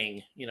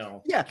Batwing, you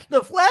know. Yeah,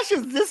 the Flash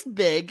is this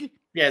big.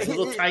 Yeah, it's a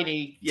little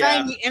tiny.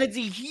 Tiny, and it's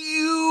a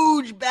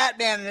huge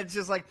Batman. And it's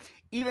just like,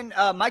 even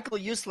Michael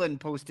Uslan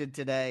posted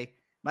today,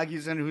 Mike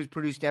Uslan, who's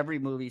produced every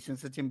movie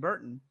since the Tim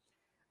Burton,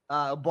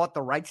 bought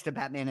the rights to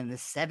Batman in the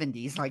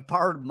 70s, like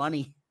borrowed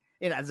money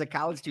as a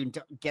college student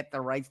to get the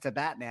rights to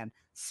Batman.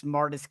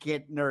 Smartest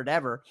kid nerd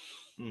ever.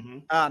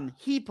 Mm-hmm.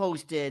 He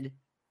posted,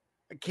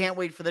 can't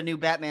wait for the new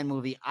Batman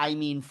movie. I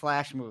mean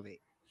Flash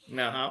movie.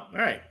 All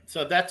right.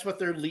 So that's what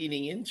they're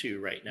leaning into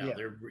right now. Yeah.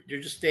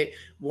 They're just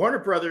Warner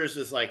Brothers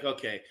is like,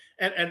 okay.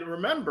 And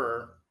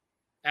remember,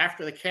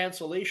 after the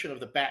cancellation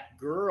of the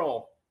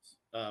Batgirl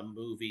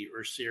movie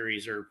or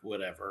series or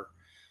whatever,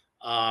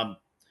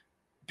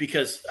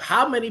 because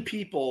how many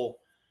people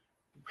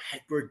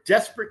were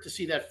desperate to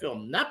see that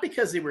film, not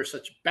because they were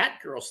such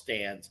Batgirl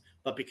stans,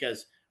 but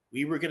because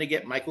we were going to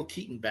get Michael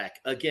Keaton back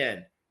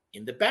again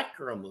in the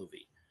Batgirl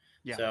movie.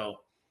 Yeah.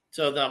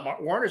 So the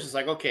Warner's is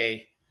like,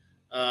 okay,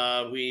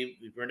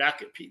 we're not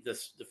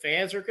the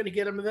fans are going to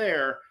get him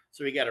there,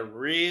 so we got to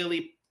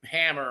really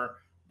hammer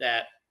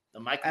that the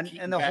Michael Keaton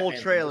and the Batman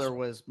whole trailer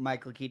was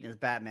Michael Keaton as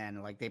Batman,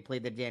 and like they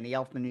played the Danny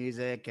Elfman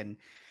music, and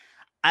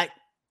I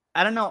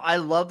don't know, I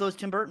love those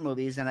Tim Burton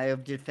movies, and I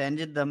have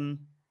defended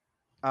them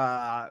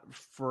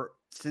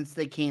since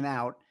they came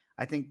out.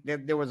 I think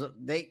there was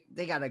they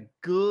got a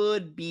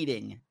good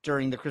beating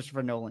during the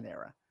Christopher Nolan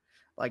era.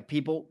 Like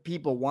people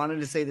wanted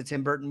to say the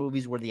Tim Burton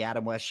movies were the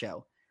Adam West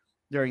show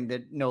during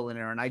the Nolan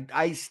era. And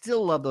I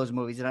still love those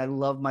movies, and I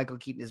love Michael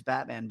Keaton as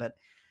Batman. But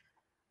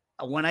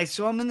when I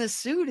saw him in the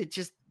suit,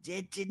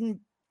 it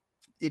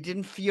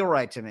didn't feel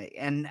right to me.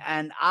 And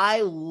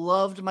I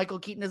loved Michael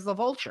Keaton as the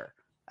Vulture.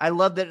 I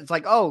love that it's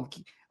like, oh,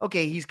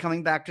 okay, he's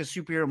coming back to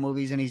superhero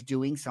movies and he's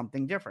doing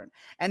something different.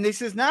 And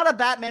this is not a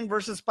Batman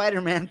versus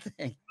Spider-Man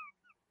thing.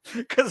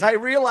 Because I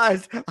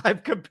realized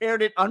I've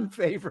compared it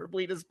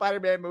unfavorably to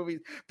Spider-Man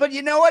movies. But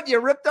you know what? You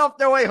ripped off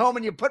No Way Home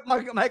and you put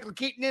Michael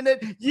Keaton in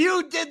it.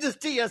 You did this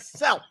to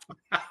yourself.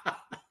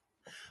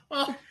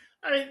 Well,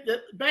 I mean,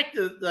 back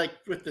to like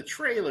with the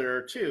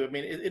trailer too. I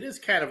mean, it is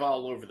kind of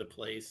all over the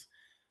place.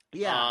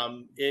 Yeah.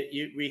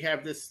 We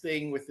have this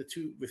thing with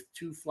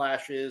two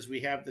Flashes. We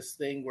have this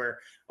thing where,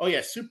 oh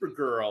yeah,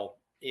 Supergirl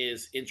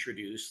is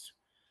introduced.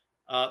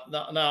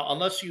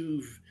 Now,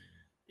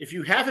 if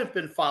you haven't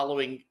been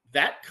following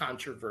that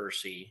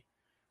controversy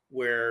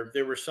where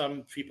there were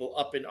some people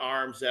up in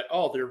arms that,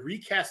 oh, they're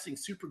recasting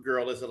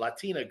Supergirl as a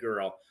Latina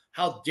girl.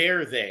 How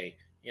dare they,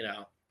 you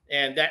know?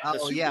 And that.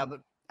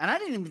 And I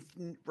didn't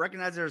even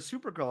recognize her as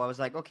Supergirl. I was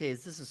like, okay,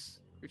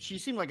 she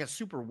seemed like a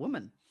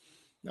superwoman.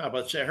 No,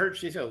 but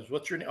she says,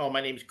 what's your name? Oh, my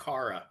name's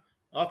Kara.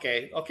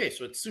 Okay.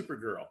 So it's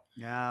Supergirl.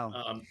 No.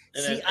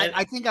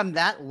 I think I'm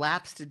that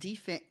lapsed to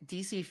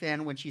DC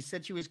fan. When she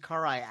said she was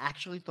Kara, I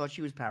actually thought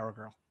she was Power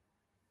Girl.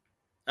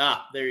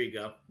 Ah, there you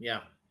go. Yeah.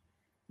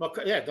 Well,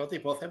 yeah, don't they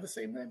both have the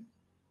same name?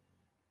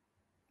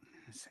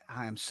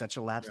 I am such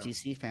a lapsed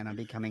DC fan. I'm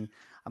becoming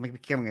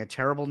a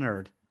terrible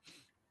nerd.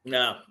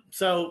 No,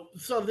 so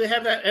they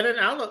have that, and then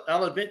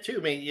I'll admit too.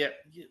 I mean,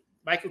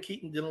 Michael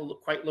Keaton didn't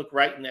quite look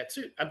right in that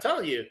suit. I'm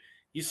telling you,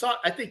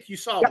 I think you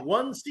saw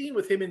one scene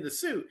with him in the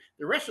suit.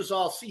 The rest was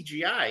all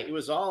CGI. It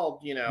was all,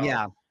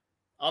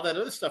 all that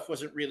other stuff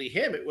wasn't really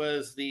him. It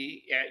was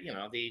the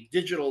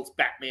digital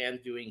Batman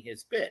doing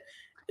his bit.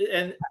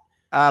 And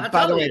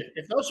by the way,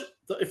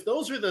 if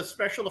those are the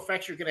special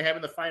effects you're going to have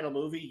in the final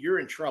movie, you're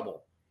in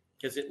trouble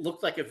because it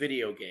looked like a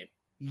video game.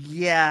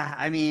 Yeah,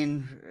 I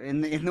mean,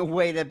 in the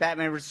way that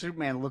Batman vs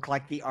Superman looked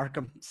like the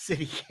Arkham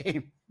City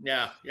game.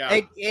 Yeah.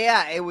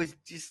 It was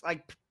just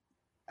like,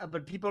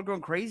 but people are going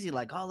crazy,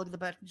 like, oh, look at the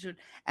Batman suit.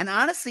 And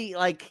honestly,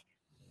 like,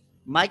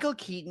 Michael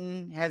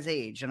Keaton has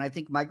aged, and I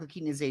think Michael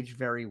Keaton has aged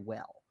very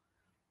well.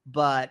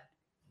 But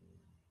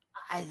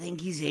I think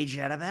he's aged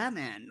out of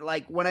Batman.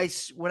 Like when I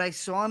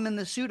saw him in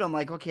the suit, I'm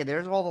like, okay,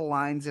 there's all the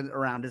lines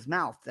around his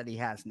mouth that he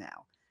has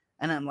now,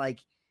 and I'm like.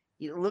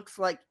 It looked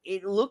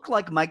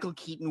like Michael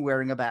Keaton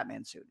wearing a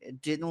Batman suit.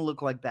 It didn't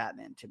look like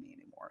Batman to me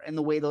anymore. And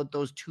the way that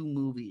those two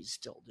movies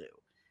still do.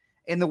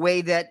 In the way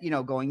that,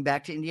 going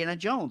back to Indiana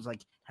Jones,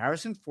 like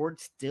Harrison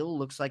Ford still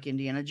looks like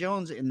Indiana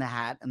Jones in the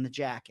hat and the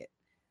jacket.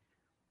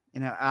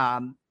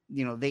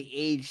 They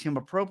aged him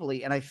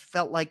appropriately. And I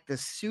felt like the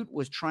suit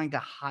was trying to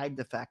hide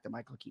the fact that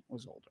Michael Keaton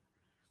was older.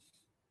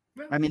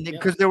 I mean,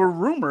 because there were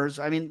rumors.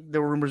 I mean,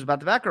 there were rumors about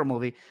the Batgirl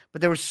movie,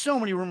 but there were so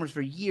many rumors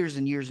for years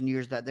and years and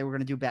years that they were going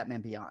to do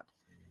Batman Beyond,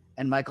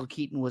 and Michael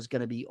Keaton was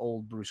going to be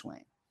old Bruce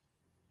Wayne.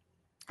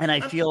 And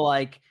I feel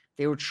like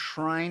they were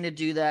trying to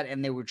do that,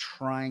 and they were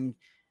trying.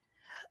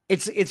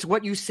 It's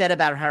what you said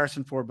about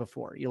Harrison Ford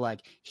before. You're like,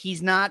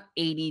 he's not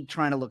 80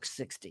 trying to look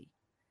 60,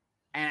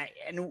 and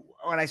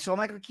when I saw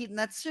Michael Keaton in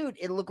that suit,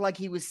 it looked like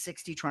he was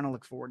 60 trying to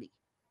look 40.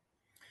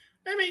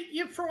 I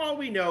mean, for all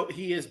we know,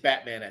 he is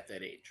Batman at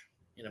that age.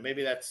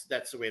 Maybe that's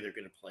the way they're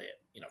going to play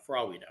it, for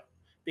all we know.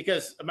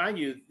 Because, mind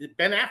you,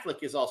 Ben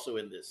Affleck is also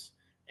in this.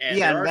 And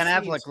Ben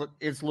Affleck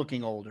is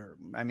looking older.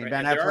 I mean,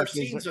 Ben Affleck there are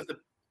scenes of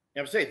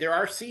there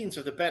are scenes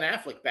of the Ben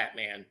Affleck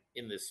Batman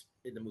in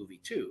the movie,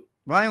 too.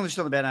 Well, I only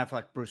saw the Ben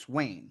Affleck Bruce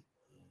Wayne.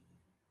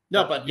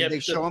 No, but did they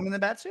show him in the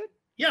Batsuit?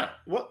 Yeah.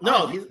 Well,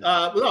 no, he's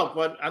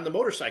but on the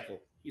motorcycle.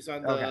 He's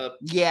on the. Okay.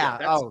 Yeah.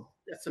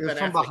 That's it was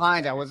from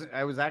behind. I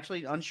was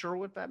actually unsure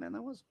what Batman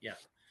that was. Yeah.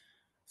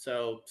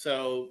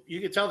 So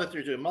you can tell that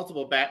they're doing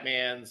multiple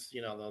Batmans,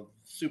 the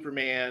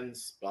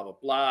Supermans, blah, blah,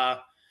 blah.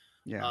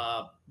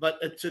 Yeah.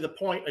 But to the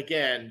point,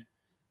 again,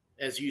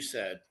 as you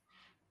said,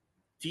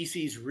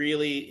 DC's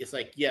really, it's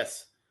like,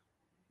 yes,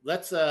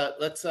 let's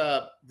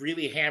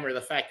really hammer the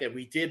fact that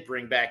we did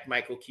bring back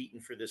Michael Keaton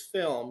for this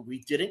film. We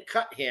didn't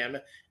cut him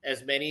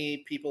as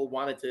many people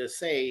wanted to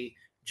say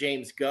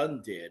James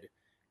Gunn did,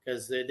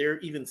 because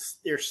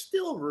there's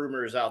still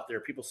rumors out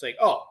there, people saying,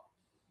 oh,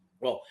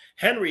 well,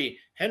 Henry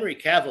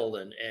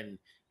Cavill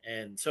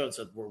and so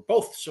were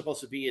both supposed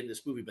to be in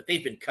this movie, but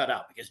they've been cut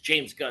out because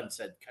James Gunn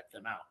said cut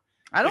them out.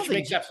 Which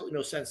makes absolutely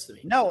no sense to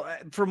me. No,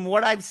 from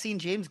what I've seen,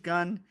 James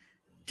Gunn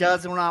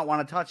does not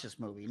want to touch this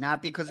movie,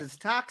 not because it's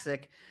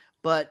toxic,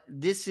 but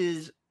this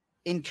is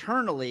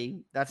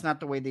internally. That's not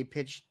the way they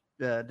pitched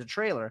the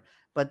trailer,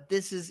 but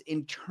this is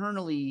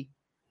internally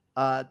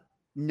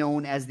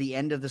known as the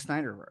end of the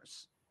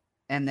Snyderverse,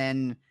 and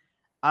then.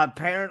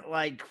 Apparently,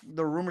 like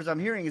the rumors I'm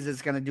hearing is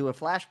it's going to do a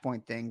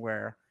Flashpoint thing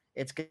where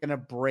it's going to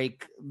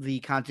break the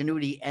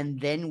continuity,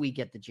 and then we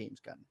get the James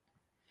Gunn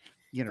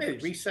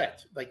universe.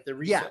 Reset, like the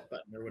reset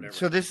button or whatever.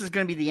 So this is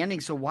going to be the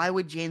ending. So why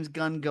would James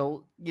Gunn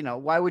go?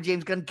 Why would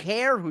James Gunn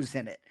care who's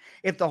in it?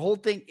 If the whole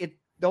thing's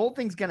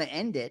going to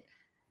end it,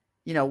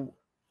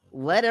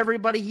 let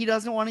everybody he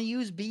doesn't want to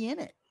use be in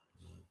it.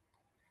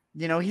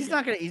 He's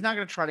not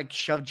gonna try to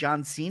shove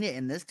John Cena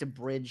in this to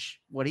bridge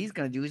what he's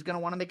going to do. He's going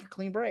to want to make a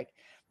clean break.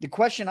 The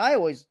question I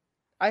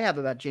have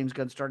about James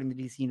Gunn starting the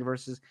DC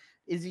universe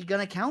is he going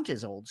to count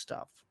his old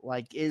stuff?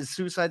 Like, is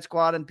Suicide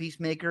Squad and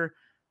Peacemaker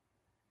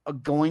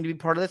going to be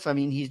part of this? I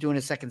mean, he's doing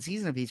a second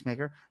season of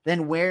Peacemaker.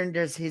 Then where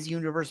does his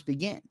universe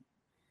begin?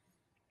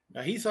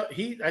 Now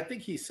I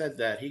think he said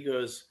that. He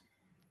goes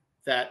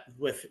that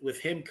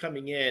with him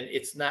coming in,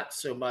 it's not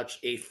so much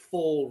a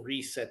full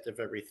reset of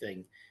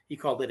everything. He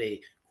called it a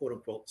quote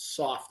unquote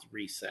soft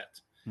reset.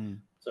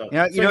 So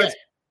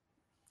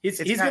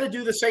he's going to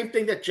do the same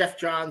thing that Jeff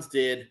Johns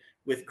did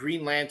with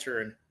Green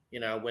Lantern.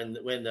 When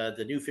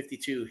the New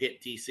 52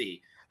 hit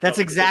DC. That's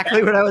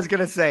exactly what I was going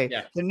to say.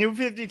 Yeah. The New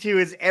 52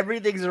 is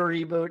everything's a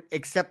reboot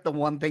except the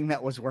one thing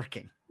that was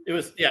working. It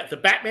was the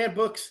Batman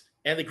books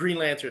and the Green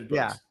Lantern books.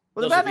 Yeah.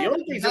 Well, those are the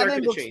only things that are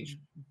going to change.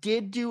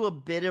 Did do a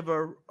bit of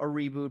a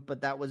reboot, but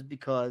that was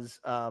because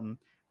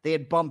they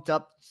had bumped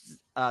up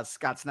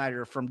Scott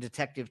Snyder from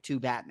Detective to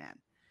Batman.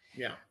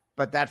 Yeah.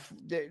 But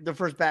the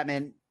first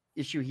Batman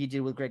issue he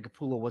did with Greg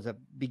Capullo was a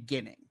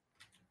beginning.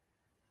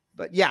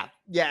 But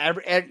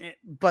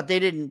but they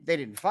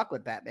didn't fuck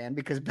with Batman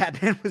because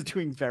Batman was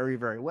doing very,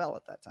 very well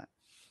at that time.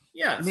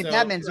 Yeah. I mean,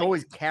 Batman's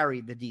always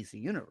carried the DC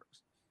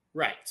universe.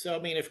 Right. So, I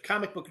mean, if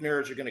comic book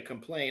nerds are going to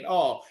complain,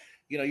 oh,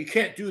 you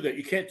can't do that.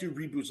 You can't do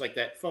reboots like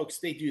that. Folks,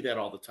 they do that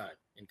all the time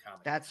in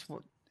comic That's books.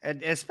 what,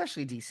 and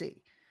especially DC.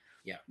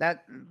 Yeah.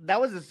 That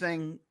was the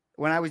thing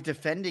when I was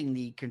defending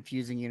the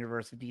confusing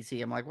universe of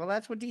DC. I'm like, well,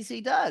 that's what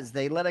DC does.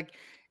 They let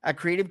a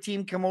creative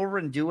team come over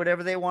and do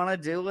whatever they want to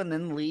do and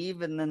then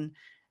leave, and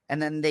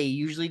then they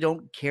usually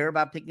don't care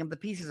about picking up the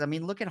pieces. I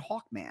mean, look at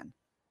Hawkman.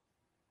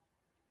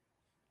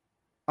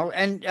 Oh,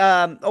 and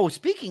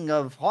speaking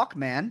of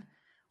Hawkman,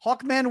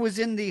 Hawkman was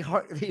in the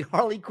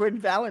Harley Quinn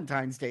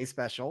Valentine's Day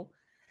special,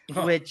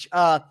 which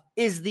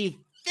is the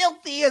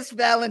filthiest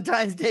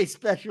Valentine's Day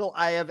special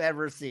I have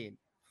ever seen.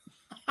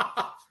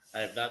 I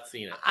have not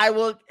seen it.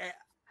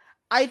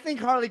 I think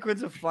Harley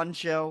Quinn's a fun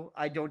show.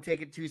 I don't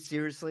take it too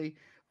seriously,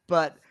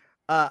 but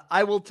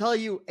I will tell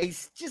you,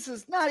 it's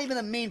not even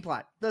the main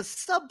plot. The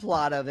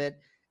subplot of it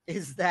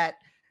is that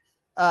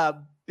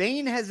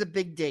Bane has a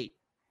big date,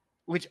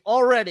 which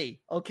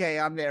already, okay,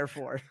 I'm there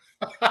for.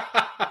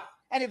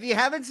 And if you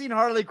haven't seen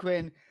Harley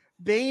Quinn,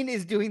 Bane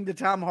is doing the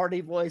Tom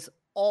Hardy voice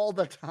all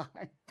the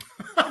time.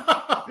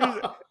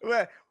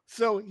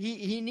 So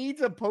he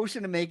needs a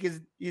potion to make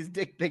his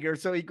dick bigger.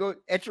 So he goes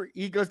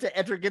to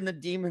Etrigan the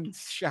Demon's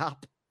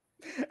shop.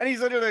 And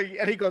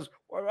he goes,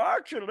 well,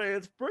 actually,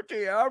 it's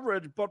pretty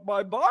average, but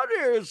my body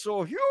is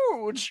so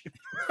huge.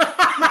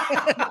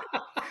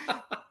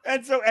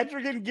 And so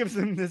Etrigan gives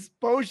him this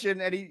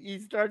potion, and he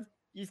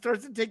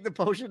starts to take the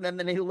potion, and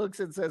then he looks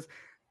and says,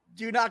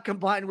 do not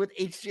combine with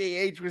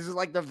HJH, which is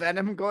like the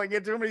venom going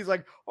into him. And he's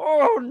like,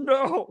 oh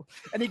no.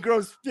 And he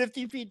grows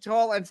 50 feet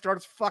tall and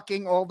starts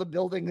fucking all the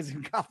buildings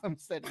in Gotham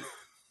City.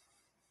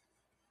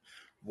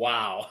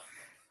 Wow.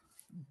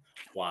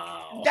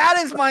 That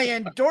is my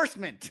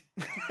endorsement.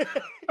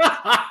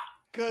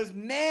 Because,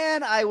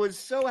 man, I was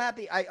so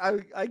happy.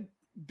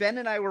 Ben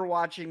and I were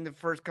watching the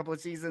first couple of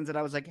seasons, and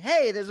I was like,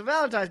 hey, there's a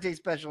Valentine's Day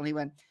special. And he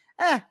went,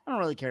 I don't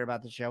really care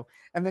about the show.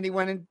 And then he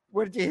went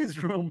to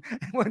his room,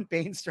 and when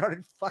Bane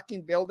started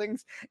fucking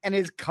buildings and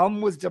his cum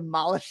was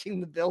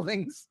demolishing the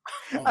buildings,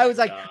 I was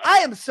like, God. I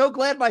am so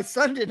glad my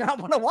son did not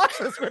want to watch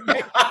this with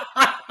me.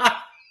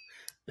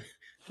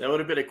 That would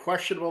have been a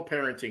questionable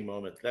parenting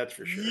moment, that's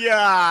for sure.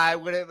 Yeah,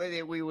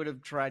 we would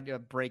have tried to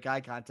break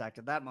eye contact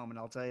at that moment,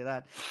 I'll tell you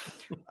that.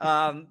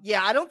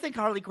 Yeah, I don't think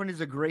Harley Quinn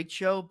is a great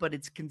show, but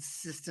it's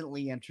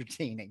consistently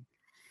entertaining.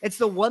 It's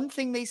the one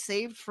thing they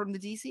saved from the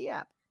DC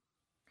app.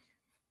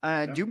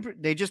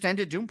 They just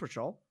ended Doom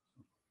Patrol.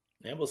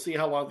 Yeah, we'll see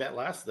how long that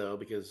lasts, though,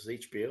 because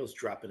HBO is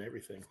dropping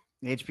everything.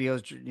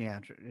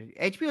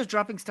 HBO's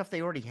dropping stuff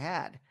they already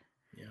had.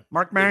 Yeah,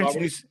 Mark Maron's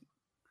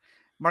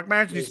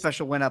new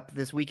special went up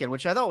this weekend,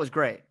 which I thought was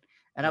great.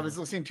 And I was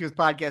listening to his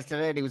podcast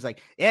today, and he was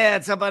like, "Yeah,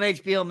 it's up on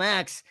HBO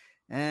Max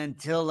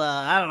until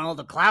I don't know,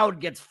 the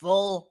cloud gets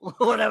full,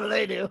 whatever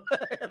they do."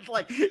 It's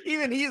like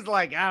even he's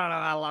like, "I don't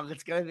know how long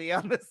it's going to be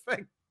on this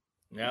thing."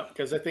 Yeah,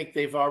 because I think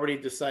they've already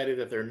decided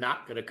that they're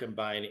not going to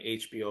combine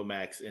HBO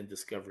Max and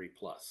Discovery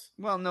Plus.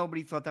 Well,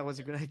 nobody thought that was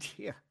a good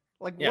idea.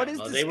 Like, what is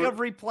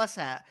Discovery Plus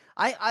at?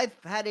 I've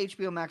had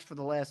HBO Max for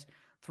the last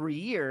 3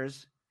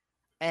 years,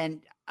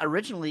 and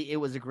originally it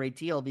was a great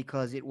deal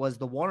because it was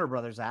the Warner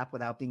Brothers app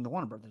without being the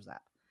Warner Brothers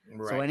app.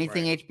 Right, so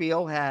anything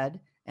HBO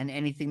had and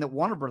anything that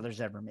Warner Brothers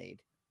ever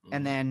made. Mm-hmm.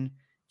 And then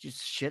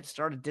just shit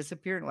started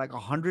disappearing. Like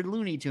 100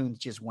 Looney Tunes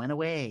just went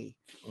away.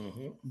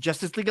 Mm-hmm.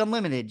 Justice League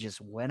Unlimited just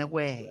went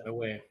away.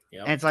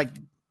 Yep. And it's like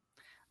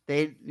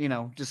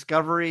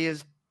Discovery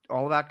is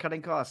all about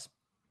cutting costs.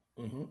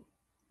 Mm-hmm.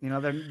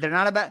 They're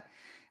not about,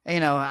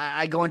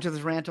 I go into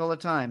this rant all the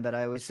time, but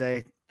I always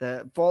say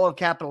the fall of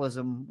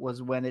capitalism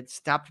was when it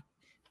stopped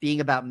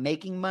being about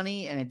making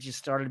money and it just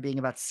started being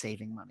about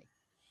saving money.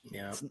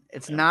 Yeah.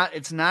 It's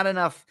not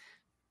enough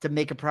to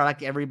make a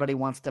product everybody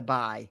wants to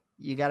buy.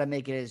 You got to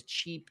make it as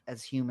cheap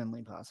as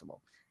humanly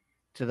possible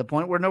to the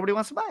point where nobody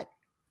wants to buy it.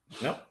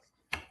 Yep.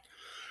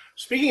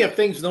 Speaking of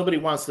things nobody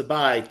wants to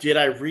buy, did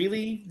I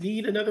really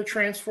need another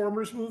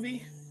Transformers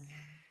movie?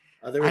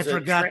 I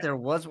forgot there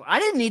was one. I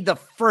didn't need the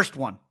first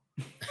one.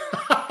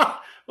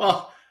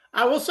 Well,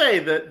 I will say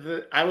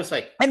that I was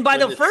like, and by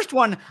the first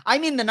one, I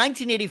mean the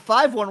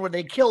 1985 one where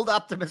they killed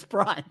Optimus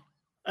Prime.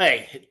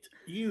 Hey,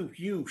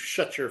 you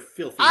shut your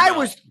filthy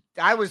mouth.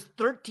 I was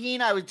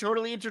 13. I was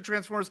totally into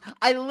Transformers.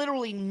 I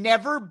literally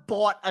never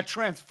bought a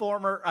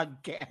Transformer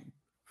again.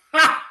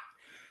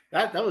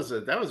 That was a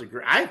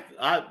great.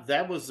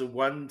 That was the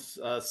one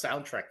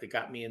soundtrack that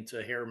got me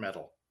into hair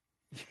metal.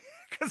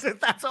 Because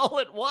that's all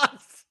it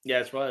was.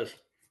 Yes, it was.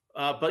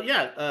 But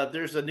yeah,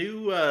 there's a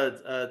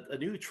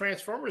new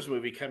Transformers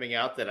movie coming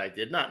out that I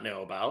did not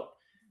know about,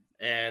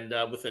 and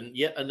with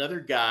yet another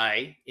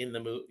guy in the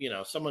movie,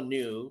 someone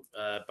new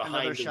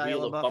behind the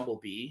wheel of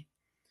Bumblebee.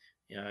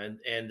 And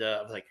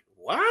I was like,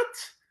 what?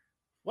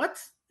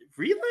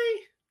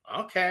 Really?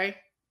 Okay,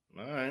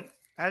 all right.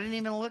 I didn't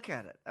even look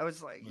at it. I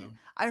was like,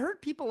 I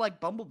heard people like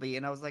Bumblebee,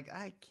 and I was like,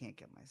 I can't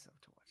get myself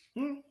to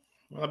watch.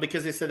 Well,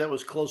 because they said that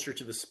was closer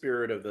to the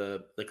spirit of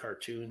the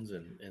cartoons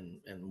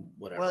and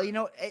whatever. Well,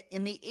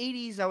 in the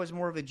 80s, I was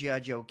more of a G.I.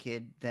 Joe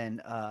kid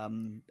than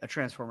a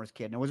Transformers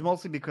kid. And it was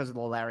mostly because of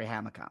the Larry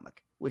Hama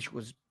comic, which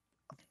was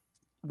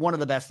one of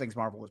the best things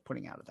Marvel was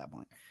putting out at that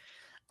point.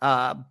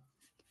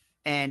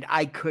 And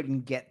I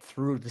couldn't get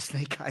through the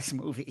Snake Eyes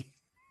movie.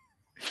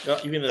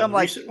 You mean the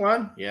recent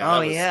one? Yeah. Oh,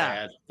 that was yeah.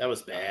 sad. That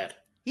was bad.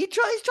 He's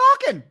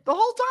talking the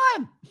whole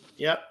time.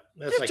 Yep.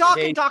 That's Just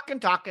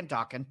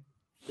talking.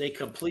 They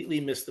completely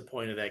missed the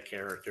point of that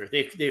character.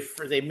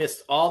 They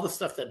missed all the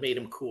stuff that made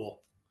him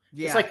cool.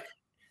 Yeah.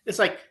 It's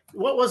like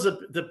what was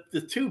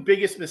the two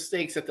biggest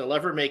mistakes that they'll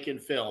ever make in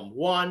film?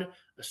 One,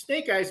 a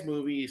Snake Eyes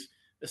movie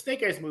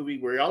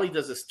where all he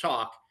does is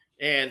talk,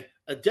 and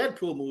a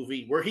Deadpool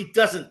movie where he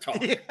doesn't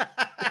talk.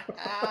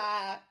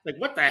 Like,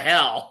 what the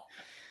hell?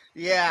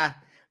 Yeah.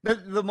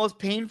 The most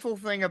painful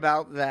thing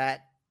about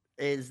that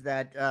is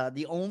that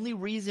the only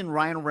reason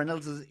Ryan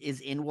Reynolds is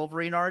in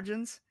Wolverine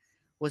Origins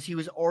was he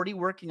was already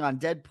working on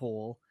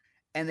Deadpool,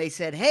 and they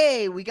said,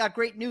 hey, we got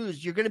great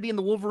news. You're going to be in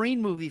the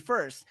Wolverine movie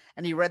first.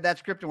 And he read that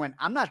script and went,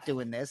 I'm not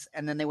doing this.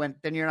 And then they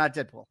went, then you're not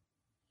Deadpool.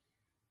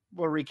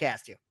 We'll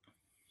recast you.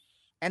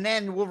 And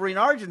then Wolverine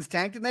Origins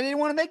tanked, and they didn't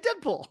want to make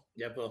Deadpool.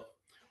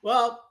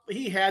 Well,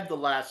 he had the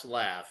last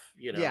laugh,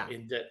 in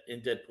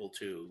Deadpool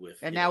 2.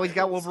 And now he's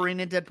got Wolverine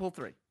in Deadpool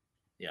 3.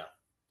 Yeah.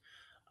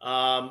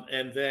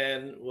 And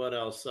then what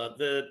else?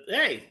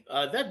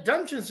 That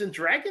Dungeons and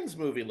Dragons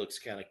movie looks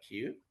kind of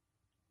cute.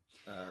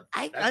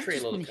 I've just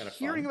been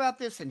hearing about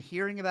this and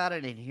hearing about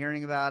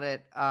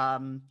it.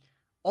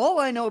 All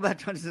I know about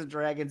Dungeons and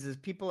Dragons is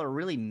people are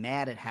really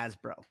mad at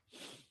Hasbro.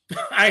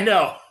 I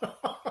know.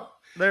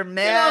 They're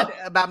mad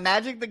about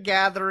Magic the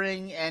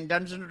Gathering and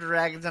Dungeons and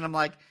Dragons, and I'm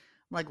like,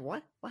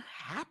 what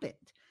happened?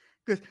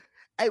 Because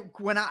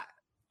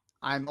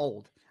I'm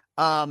old.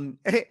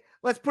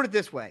 Let's put it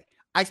this way.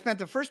 I spent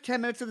the first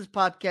 10 minutes of this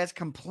podcast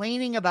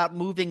complaining about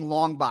moving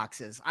long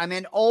boxes. I'm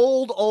an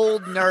old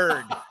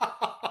nerd.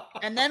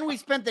 And then we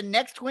spent the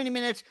next 20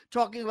 minutes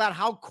talking about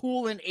how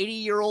cool an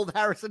 80-year-old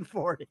Harrison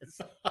Ford is.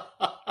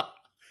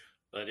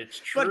 But it's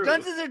true. But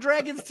Dungeons and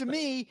Dragons to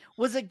me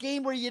was a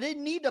game where you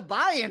didn't need to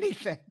buy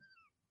anything.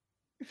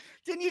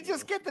 Didn't you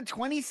just get the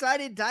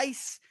 20-sided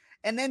dice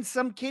and then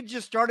some kid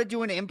just started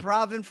doing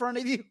improv in front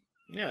of you?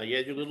 Yeah, you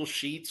had your little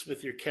sheets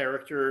with your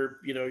character,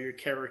 your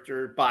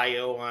character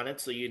bio on it,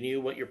 so you knew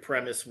what your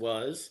premise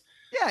was.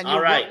 Yeah,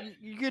 and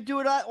you could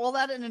do all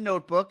that in a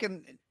notebook.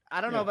 And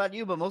I don't know about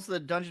you, but most of the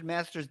dungeon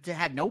masters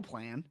had no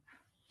plan.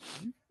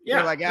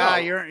 Yeah, they're like,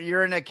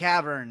 you're in a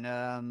cavern.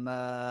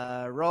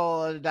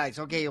 Roll a dice.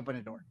 Okay, open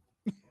a door.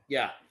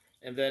 Yeah,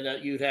 and then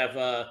you'd have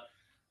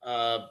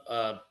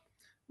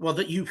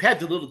you had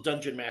the little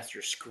dungeon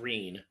master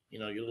screen,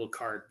 your little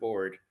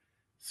cardboard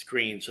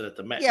screen, so that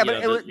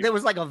there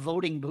was like a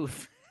voting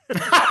booth.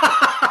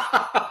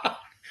 I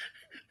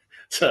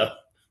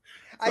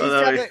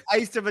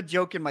used to have a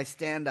joke in my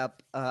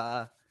stand-up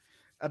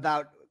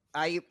about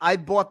I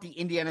bought the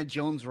Indiana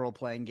Jones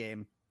role-playing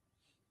game.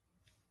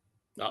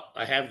 Oh,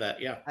 I have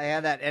that. Yeah, I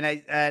had that,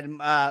 and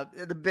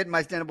the bit in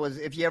my stand-up was,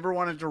 if you ever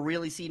wanted to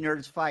really see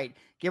nerds fight,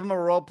 give them a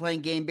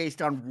role-playing game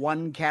based on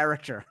one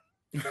character.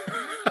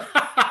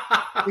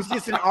 It was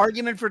just an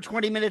argument for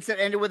 20 minutes that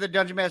ended with a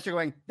dungeon master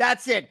going,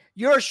 that's it.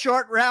 You're a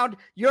short round.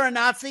 You're a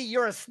Nazi.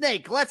 You're a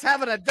snake. Let's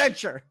have an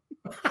adventure.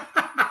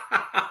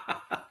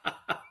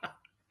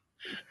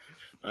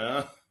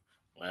 Wow.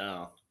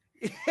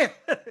 The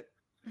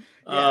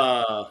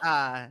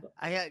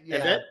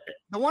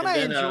one I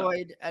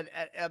enjoyed.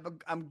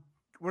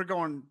 We're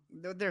going.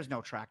 There's no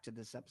track to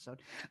this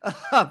episode.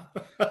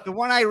 The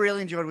one I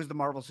really enjoyed was the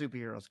Marvel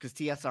superheroes, because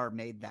TSR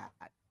made that,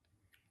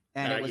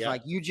 and it was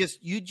like you just.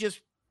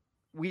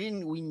 We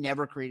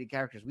never created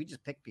characters. We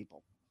just picked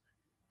people.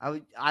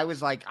 I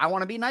was like, I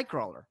want to be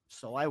Nightcrawler.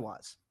 So I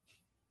was.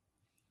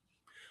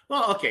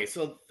 Well, okay.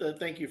 So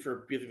thank you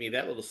for giving me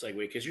that little segue,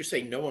 because you're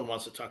saying no one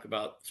wants to talk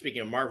about,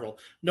 speaking of Marvel,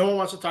 no one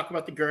wants to talk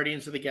about the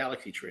Guardians of the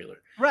Galaxy trailer.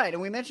 Right.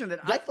 And we mentioned it.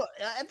 I thought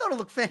it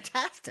looked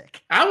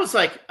fantastic. I'm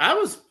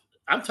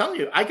telling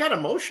you, I got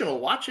emotional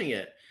watching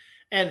it.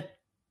 And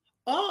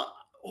I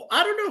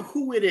don't know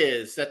who it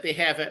is that they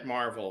have at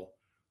Marvel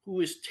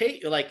who is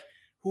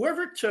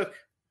whoever took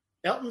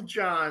Elton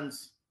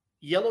John's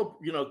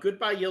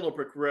Goodbye Yellow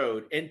Brick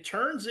Road and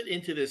turns it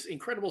into this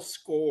incredible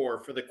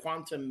score for the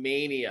Quantum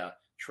Mania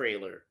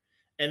trailer,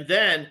 and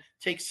then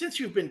takes Since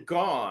You've Been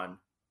Gone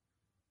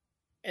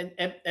and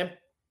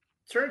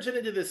turns it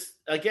into this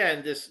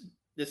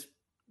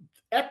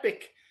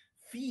epic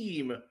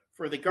theme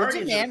for the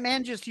Guardians. Wasn't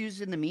Ant-Man just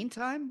used in the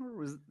meantime,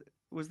 or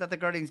was that the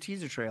Guardians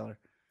teaser trailer?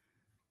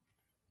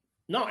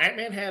 No,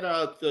 Ant-Man had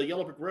the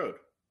Yellow Brick Road.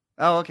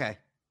 Oh, okay.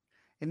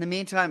 In the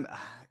meantime,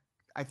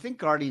 I think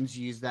Guardians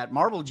used that.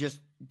 Marvel just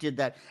did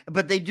that,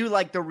 but they do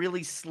like the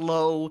really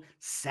slow,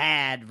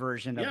 sad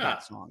version of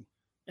that song.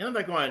 And I'm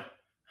like going,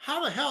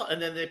 how the hell?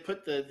 And then they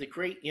put the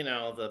great,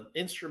 the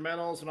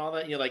instrumentals and all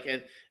that,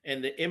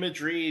 and the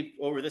imagery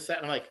over this, that.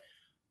 And I'm like,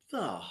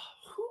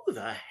 who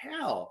the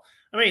hell?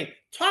 I mean,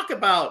 talk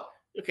about,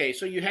 okay,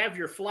 so you have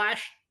your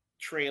Flash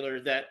trailer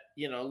that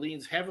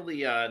leans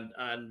heavily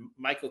on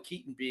Michael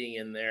Keaton being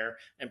in there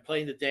and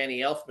playing the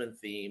Danny Elfman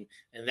theme,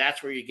 and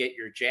that's where you get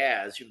your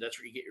jazz, that's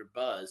where you get your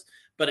buzz.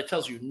 But it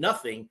tells you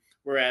nothing.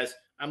 Whereas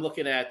I'm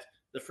looking at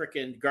the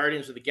freaking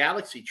Guardians of the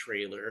Galaxy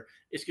trailer.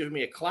 It's giving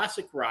me a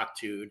classic rock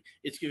tune.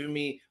 It's giving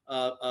me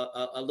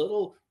a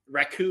little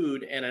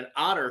raccoon and an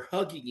otter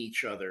hugging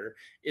each other.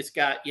 It's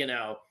got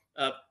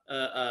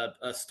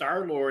a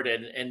Star-Lord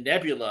and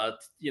Nebula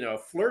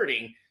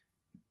flirting.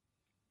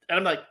 And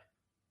I'm like,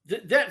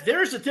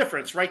 there's a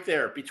difference right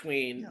there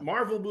between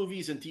Marvel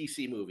movies and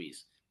DC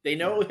movies. They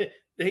know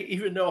they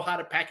even know how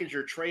to package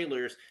your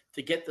trailers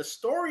to get the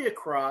story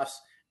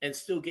across and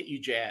still get you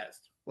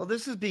jazzed. Well,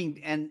 this is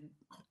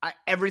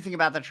everything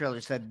about the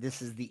trailer said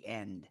this is the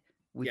end,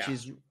 which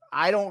is,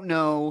 I don't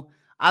know.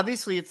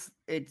 Obviously,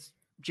 it's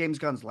James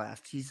Gunn's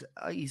last. He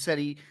said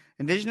he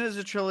envisioned it as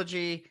a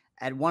trilogy.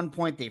 At one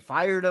point, they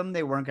fired him.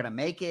 They weren't going to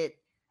make it.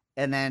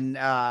 And then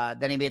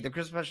he made the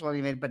Christmas special and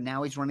he made, but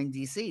now he's running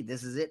DC.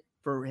 This is it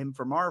for him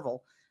for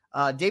Marvel.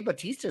 Dave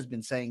Bautista has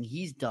been saying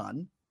he's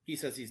done. He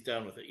says he's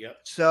done with it. Yep.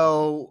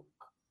 So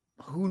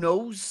who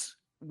knows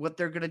what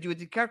they're going to do with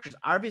the characters?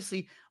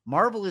 Obviously,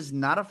 Marvel is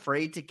not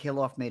afraid to kill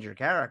off major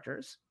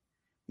characters,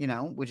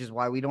 which is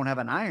why we don't have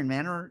an Iron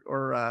Man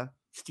or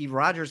Steve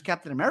Rogers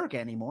Captain America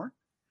anymore.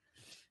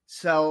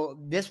 So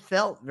this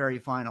felt very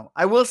final.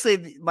 I will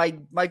say my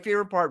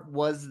favorite part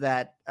was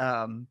that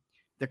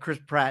the Chris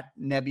Pratt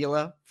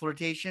Nebula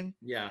flirtation.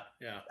 Yeah.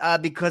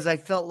 Because I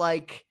felt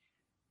like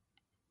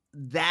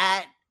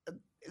that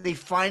they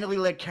finally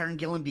let Karen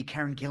Gillan be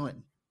Karen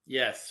Gillan.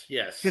 Yes.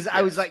 Because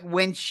I was like,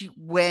 when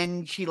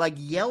she like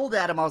yelled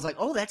at him, I was like,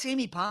 oh, that's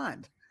Amy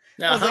Pond.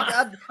 I was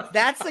like,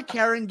 that's the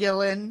Karen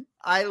Gillan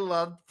I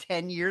loved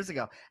 10 years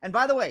ago. And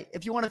by the way,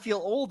 if you want to feel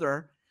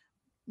older,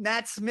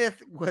 Matt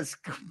Smith was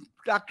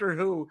Doctor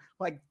Who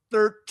like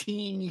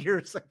 13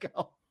 years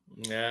ago.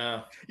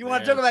 Yeah. You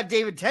want to talk about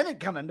David Tennant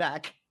coming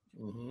back?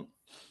 Mm-hmm.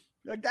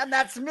 Like that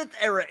Matt Smith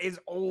era is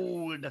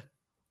old.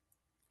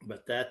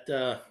 But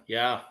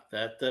that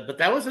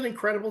was an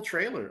incredible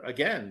trailer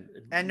again.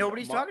 And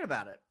nobody's talking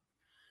about it.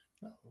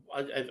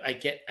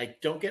 I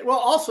don't get. Well,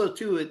 also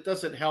too, it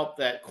doesn't help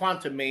that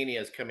Quantum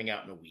Mania is coming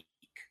out in a week.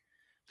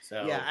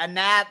 So yeah, and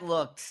that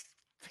looked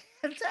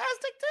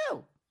fantastic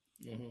too.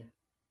 Mm-hmm.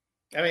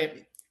 I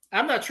mean,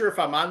 I'm not sure if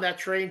I'm on that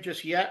train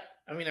just yet.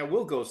 I mean, I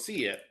will go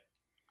see it.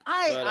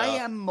 I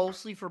am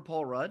mostly for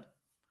Paul Rudd,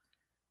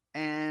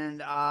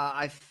 and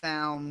I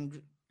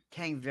found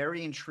Kang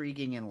very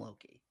intriguing in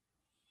Loki.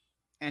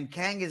 And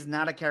Kang is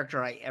not a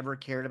character I ever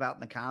cared about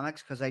in the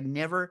comics because I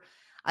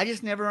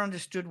just never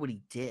understood what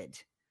he did.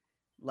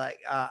 Like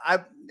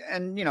I've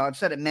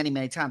said it many,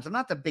 many times. I'm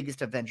not the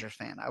biggest Avengers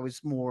fan. I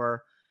was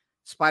more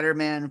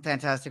Spider-Man,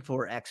 Fantastic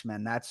Four,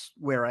 X-Men. That's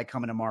where I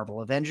come into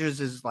Marvel. Avengers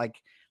is like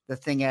the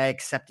thing I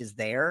accept is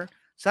there.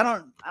 So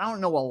I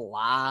don't know a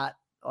lot.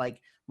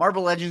 Like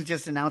Marvel Legends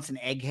just announced an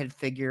Egghead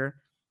figure.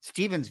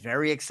 Steven's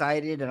very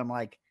excited, and I'm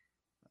like,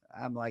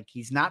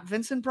 he's not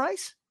Vincent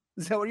Price?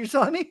 Is that what you're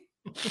telling me?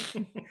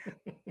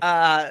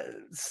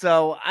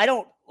 So I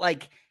don't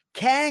like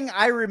Kang.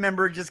 I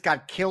remember just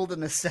got killed in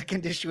the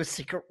second issue of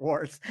Secret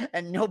Wars,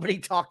 and nobody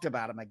talked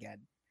about him again.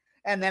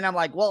 And then I'm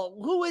like, well,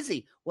 who is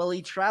he? Well,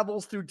 he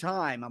travels through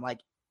time. I'm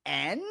like,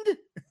 and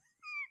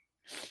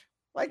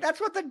like that's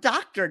what the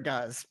Doctor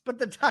does, but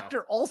the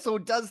Doctor also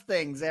does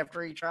things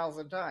after he travels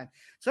in time.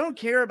 So I don't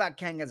care about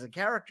Kang as a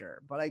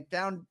character, but I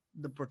found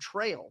the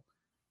portrayal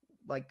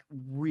like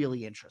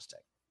really interesting.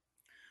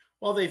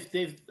 Well,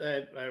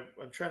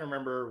 I'm trying to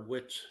remember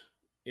which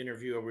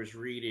interview I was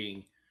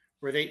reading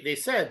where they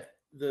said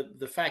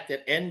the fact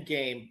that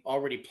Endgame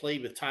already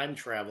played with time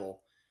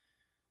travel,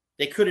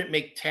 they couldn't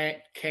make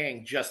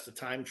Kang just a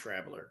time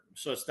traveler.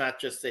 So it's not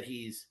just that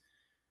he's,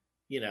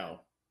 he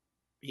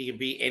can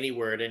be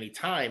anywhere at any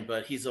time,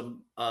 but he's a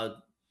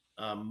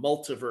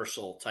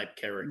multiversal type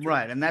character.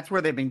 Right. And that's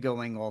where they've been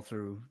going all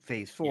through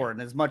phase 4. Yeah.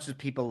 And as much as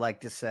people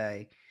like to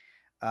say,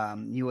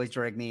 you always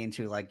drag me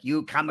into like,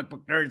 you comic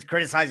book nerds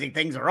criticizing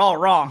things are all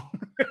wrong.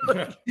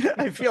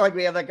 I feel like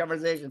we have that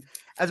conversation.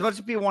 As much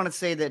as people want to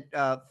say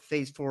that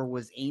phase 4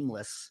 was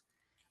aimless,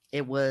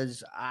 it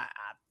was,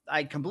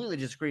 I completely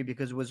disagree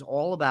because it was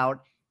all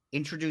about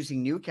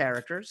introducing new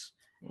characters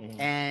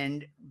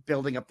and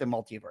building up the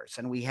multiverse.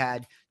 And we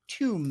had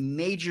 2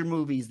 major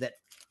movies that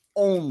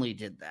only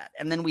did that.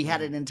 And then we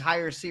had an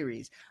entire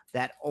series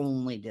that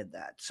only did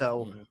that.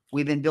 So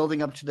we've been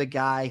building up to the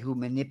guy who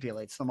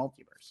manipulates the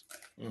multiverse.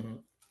 Mm-hmm.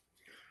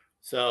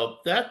 So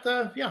that,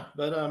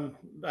 but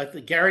I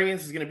think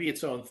Guardians is going to be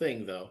its own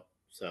thing though.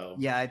 So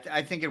yeah,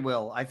 I think it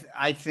will.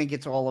 I think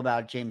it's all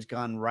about James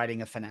Gunn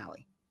writing a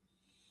finale.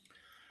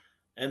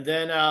 And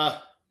then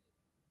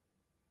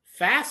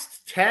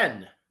Fast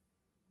 10,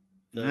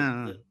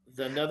 the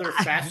another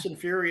Fast and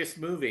Furious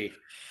movie.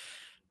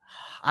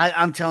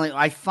 I'm telling you,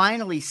 I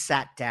finally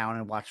sat down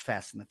and watched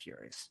Fast and the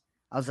Furious.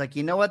 I was like,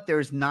 you know what?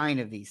 There's 9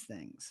 of these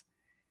things.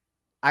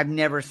 I've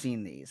never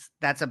seen these.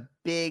 That's a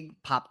big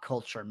pop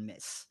culture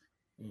miss.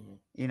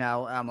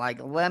 I'm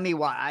like, let me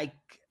watch.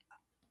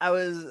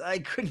 I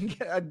couldn't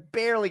get, I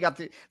barely got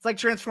through. It's like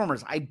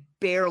Transformers. I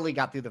barely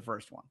got through the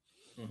first one.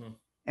 Mm-hmm.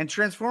 And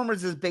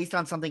Transformers is based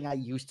on something I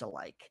used to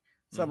like.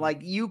 So I'm like,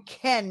 you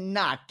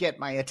cannot get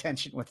my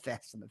attention with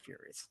Fast and the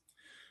Furious.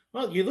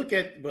 Well, you look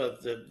at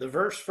the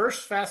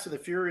first Fast and the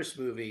Furious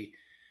movie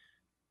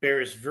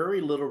bears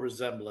very little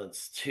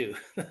resemblance to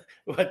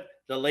what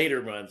the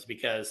later ones,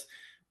 because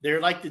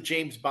they're like the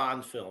James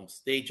Bond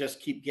films. They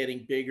just keep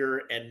getting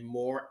bigger and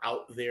more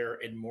out there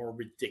and more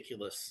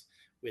ridiculous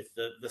with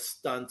the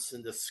stunts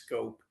and the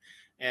scope.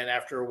 And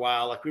after a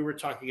while, like we were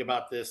talking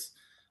about this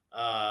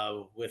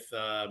with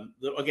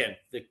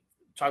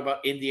talk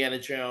about Indiana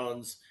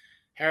Jones,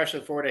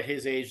 Harrison Ford at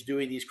his age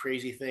doing these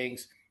crazy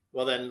things.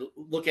 Well, then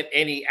look at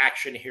any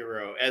action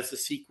hero. As the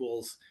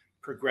sequels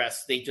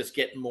progress, they just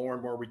get more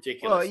and more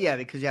ridiculous. Well, yeah,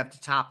 because you have to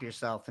top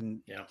yourself,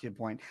 and to your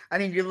point. I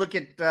mean, you look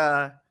at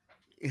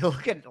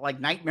like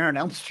Nightmare on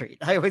Elm Street.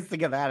 I always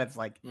think of that. It's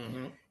like,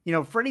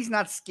 Freddy's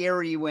not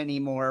scary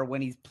anymore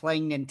when he's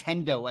playing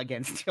Nintendo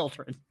against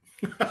children.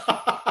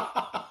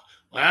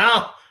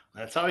 Well,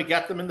 that's how he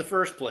got them in the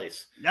first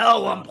place.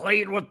 No, I'm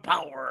playing with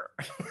power.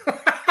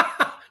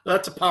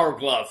 That's a power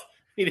glove.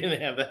 He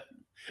didn't have that.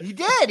 He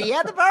did. He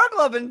had the power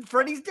glove, and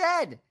Freddy's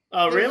dead.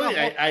 Oh, really?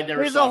 I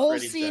never There's saw a whole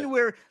Freddy's scene dead.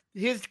 where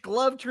his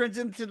glove turns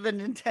into the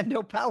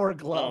Nintendo Power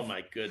Glove. Oh,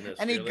 my goodness.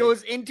 And really? he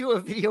goes into a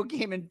video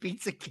game and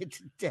beats a kid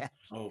to death.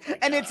 Oh, my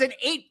and God. it's an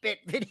 8-bit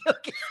video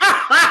game.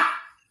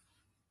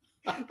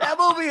 That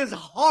movie is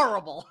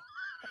horrible.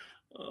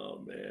 Oh,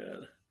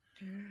 man.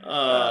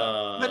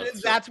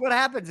 But that's what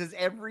happens is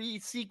every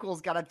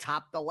sequel's got to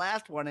top the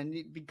last one, and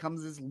it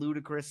becomes this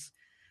ludicrous,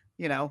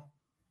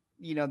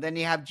 then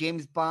you have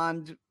James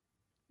Bond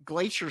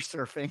glacier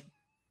surfing.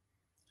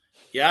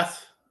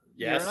 Yes.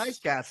 Near an ice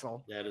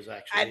castle. That is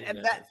actually.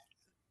 And that,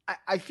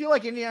 I feel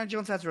like Indiana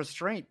Jones has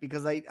restraint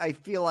because I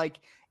feel like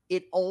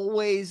it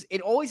always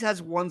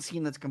has one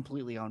scene that's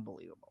completely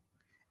unbelievable.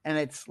 And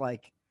it's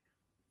like,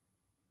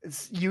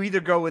 you either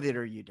go with it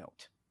or you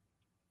don't.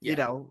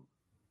 Yeah.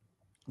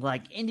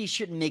 Like Indy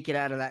shouldn't make it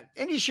out of that.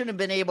 Indy shouldn't have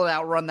been able to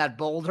outrun that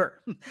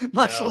boulder,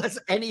 much less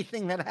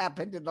anything that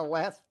happened in the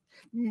last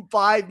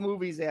 5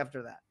 movies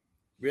after that.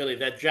 Really,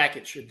 that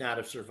jacket should not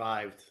have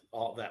survived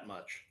all that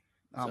much.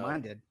 Oh,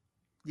 mine did.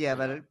 Yeah,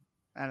 but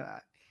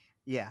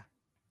we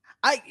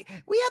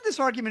had this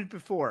argument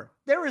before.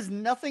 There's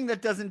nothing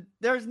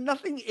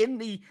in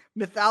the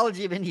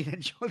mythology of Indiana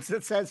Jones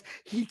that says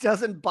he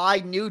doesn't buy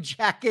new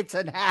jackets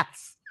and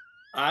hats.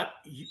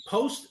 You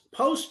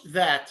post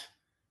that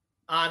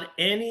on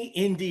any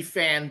indie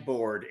fan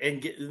board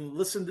and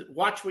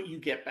watch what you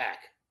get back.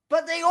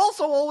 But they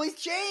also always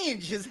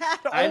change. His hat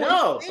always I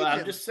know, changes. but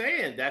I'm just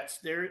saying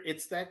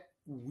it's that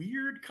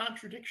weird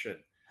contradiction.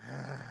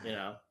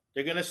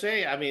 They're going to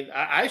say, I mean,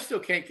 I still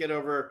can't get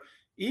over,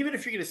 even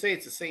if you're going to say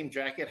it's the same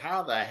jacket,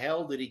 how the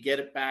hell did he get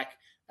it back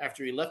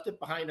after he left it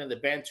behind on the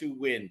Bantu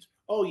Wind?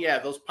 Oh, yeah,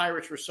 those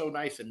pirates were so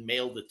nice and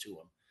mailed it to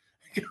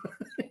him.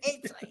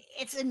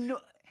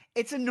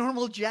 It's a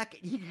normal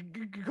jacket. You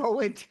could go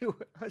into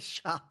a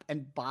shop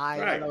and buy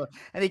another,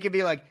 and he could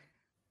be like,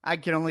 I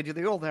can only do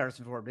the old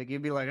Harrison Ford, but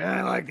he'd be like,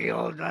 I like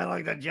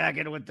the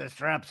jacket with the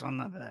straps on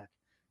the back.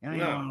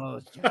 One of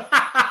those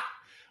jackets.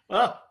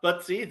 Well,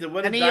 but see,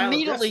 and he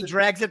immediately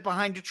drags it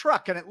behind a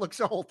truck, and it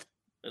looks old.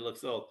 It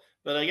looks old,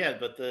 but again,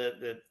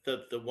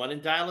 the one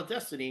in Dial of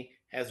Destiny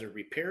has a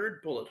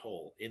repaired bullet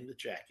hole in the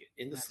jacket,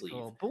 in the sleeve.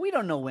 Cool. But we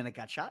don't know when it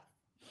got shot.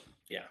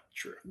 Yeah,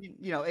 true.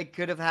 It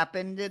could have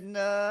happened in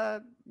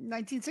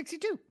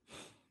 1962.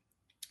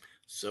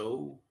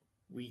 So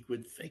we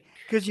would think,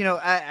 because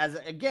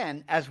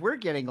as we're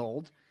getting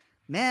old,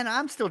 man,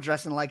 I'm still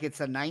dressing like it's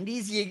the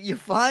 90s. You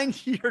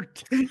find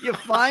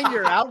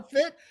your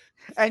outfit.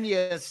 And you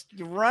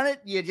run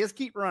it. You just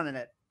keep running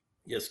it.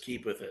 Just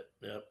keep with it.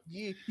 Yep.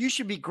 You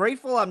should be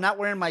grateful I'm not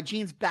wearing my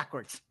jeans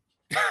backwards.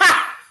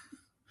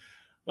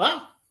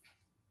 Well,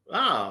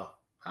 wow.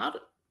 How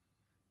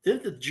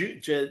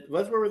did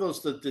what were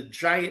those the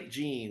giant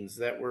jeans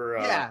that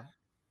were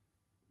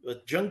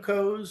the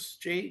Junkos,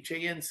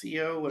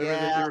 JNCO,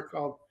 whatever they were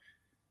called?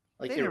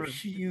 Like they were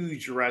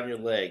huge around your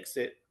legs.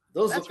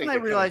 That's when I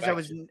realized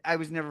I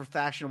was never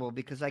fashionable,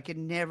 because I could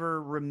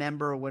never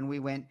remember when we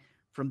went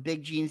from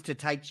big jeans to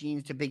tight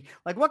jeans to big,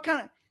 like what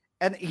kind of,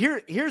 and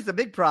here's the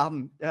big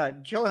problem.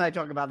 Jill and I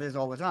talk about this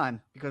all the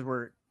time because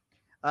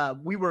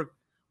we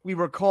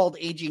were called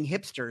aging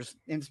hipsters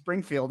in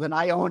Springfield, and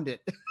I owned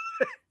it.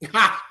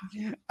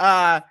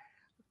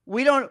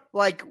 We don't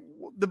like,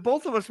 the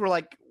both of us were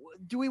like,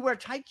 do we wear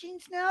tight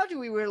jeans now? Do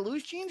we wear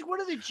loose jeans?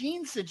 What are the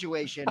jeans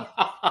situation?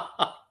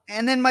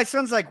 And then my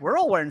son's like, we're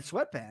all wearing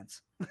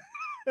sweatpants.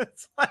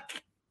 It's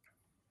like,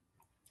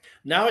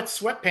 now it's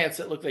sweatpants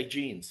that look like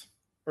jeans.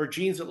 Or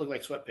jeans that look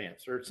like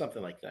sweatpants or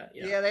something like that.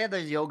 Yeah, they had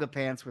those yoga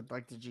pants with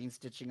like the jean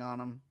stitching on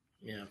them.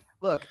 Yeah.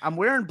 Look, I'm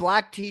wearing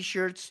black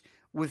T-shirts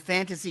with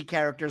fantasy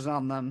characters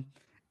on them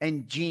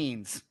and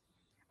jeans.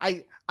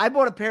 I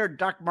bought a pair of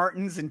Doc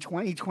Martens in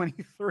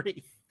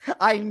 2023.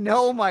 I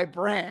know my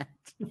brand.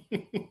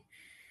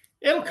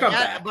 It'll come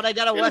back. But I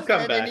got a West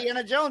End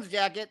Indiana Jones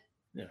jacket.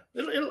 Yeah,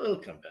 it'll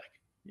come back.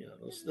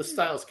 The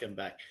styles come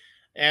back.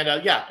 And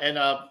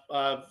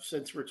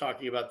since we're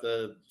talking about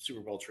the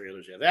Super Bowl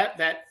trailers,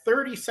 that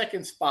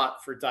 30-second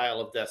spot for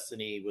Dial of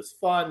Destiny was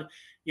fun.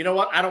 You know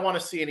what? I don't want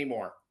to see any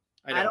more.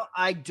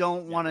 I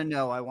don't want to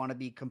know. I want to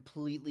be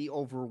completely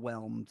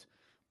overwhelmed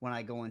when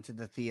I go into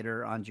the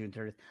theater on June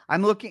 30th.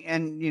 I'm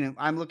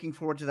looking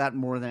forward to that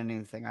more than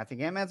anything. I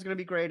think Ant-Man's going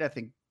to be great. I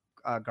think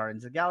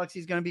Guardians of the Galaxy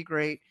is going to be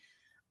great.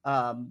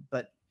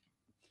 But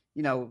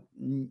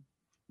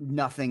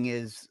nothing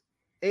is.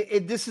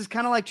 This is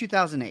kind of like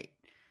 2008.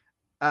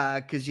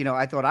 Because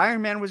I thought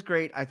Iron Man was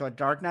great, I thought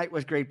Dark Knight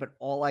was great, but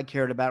all I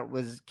cared about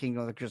was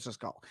Kingdom of the Crystal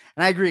Skull.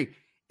 And I agree,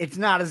 it's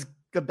not as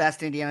the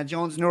best Indiana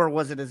Jones, nor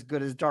was it as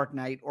good as Dark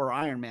Knight or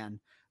Iron Man.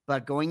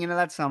 But going into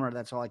that summer,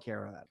 that's all I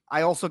care about.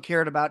 I also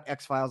cared about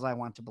X-Files, I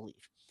Want to Believe.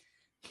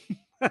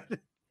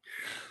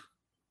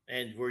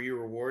 And were you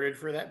rewarded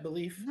for that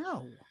belief?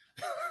 No.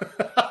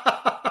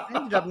 I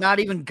ended up not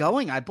even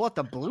going. I bought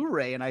the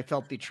Blu-ray and I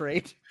felt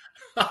betrayed.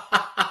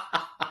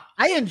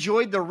 I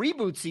enjoyed the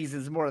reboot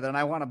seasons more than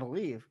I Want to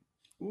Believe.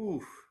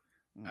 Ooh,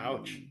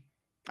 ouch.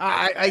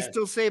 I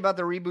still say about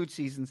the reboot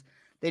seasons,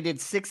 they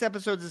did 6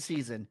 episodes a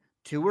season.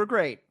 2 were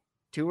great,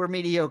 2 were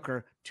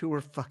mediocre, 2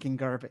 were fucking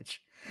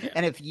garbage. Yeah.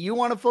 And if you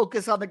want to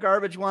focus on the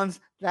garbage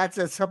ones, that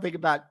says something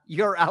about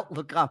your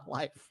outlook on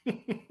life.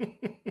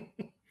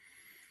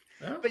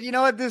 But you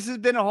know what? This has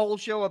been a whole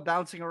show of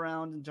bouncing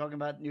around and talking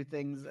about new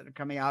things that are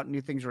coming out,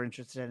 new things we're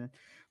interested in.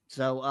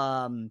 So,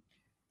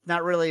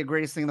 not really the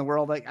greatest thing in the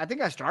world. Like, I think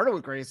I started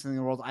with greatest thing in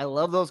the world. I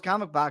love those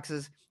comic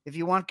boxes. If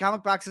you want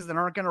comic boxes that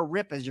aren't going to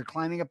rip as you're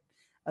climbing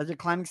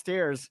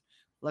stairs,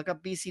 look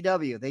up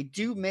BCW. They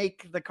do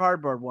make the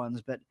cardboard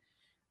ones, but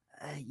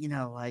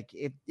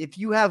if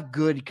you have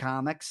good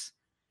comics,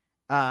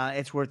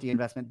 it's worth the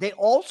investment. They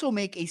also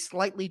make a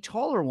slightly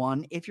taller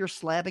one if you're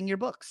slabbing your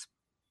books.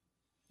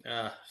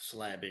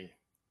 Slabbing.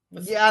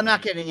 I'm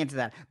not getting into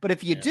that. But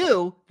if you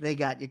do, they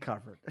got you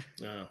covered.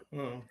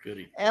 Oh,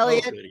 goody.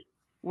 Elliot. Oh, goody.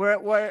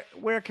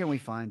 Where can we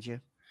find you?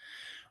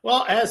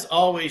 Well, as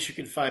always, you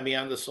can find me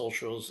on the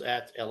socials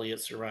at Elliot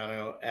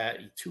Serrano,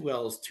 at 2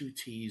 L's, 2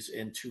 T's,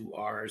 and 2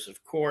 R's,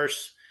 of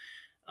course.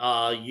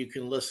 You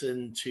can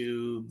listen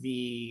to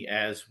me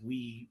as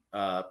we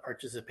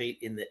participate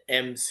in the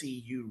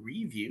MCU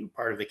review,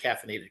 part of the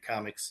Caffeinated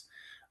Comics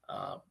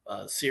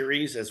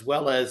series, as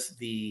well as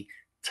the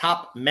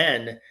Top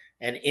Men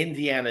and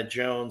Indiana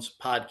Jones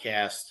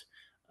podcast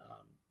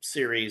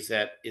series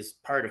that is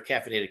part of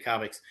Caffeinated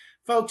Comics.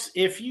 Folks,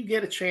 if you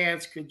get a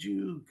chance, could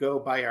you go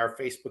by our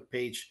Facebook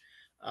page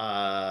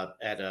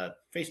at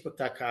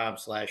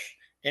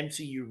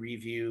facebook.com/MCU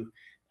review.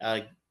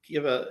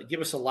 Give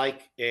us a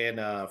like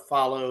and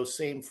follow.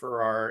 Same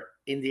for our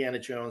Indiana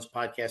Jones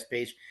podcast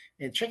page.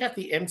 And check out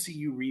the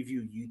MCU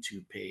review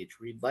YouTube page.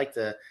 We'd like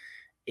to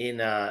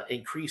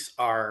increase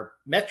our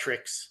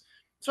metrics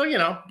so, we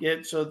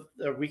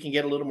can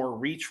get a little more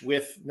reach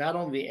with not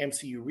only the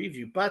MCU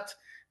review, but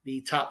the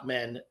Top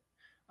Men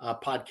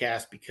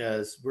podcast,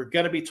 because we're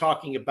going to be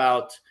talking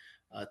about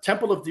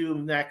Temple of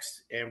Doom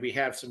next, and we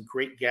have a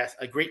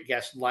great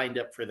guest lined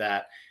up for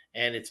that.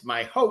 And it's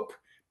my hope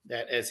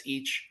that as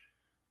each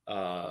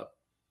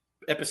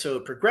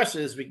episode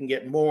progresses, we can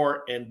get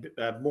more and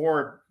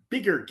more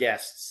bigger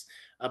guests.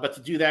 But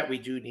to do that, we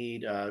do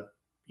need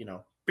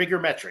bigger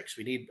metrics.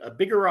 We need a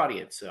bigger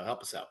audience. So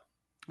help us out.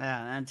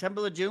 And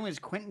Temple of Doom is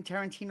Quentin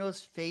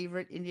Tarantino's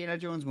favorite Indiana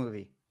Jones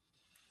movie.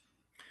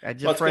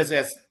 Because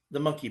that's the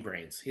monkey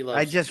brains. He loves.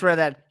 I just read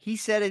that. He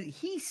said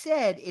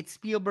it's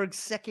Spielberg's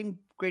second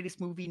greatest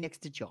movie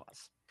next to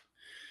Jaws.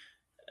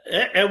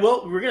 And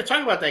we're going to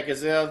talk about that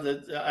because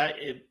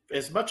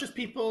as much as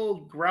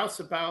people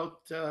grouse about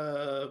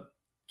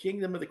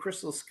Kingdom of the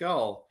Crystal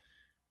Skull,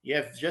 you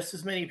have just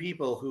as many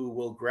people who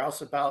will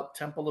grouse about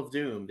Temple of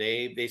Doom.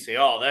 They say,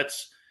 "Oh,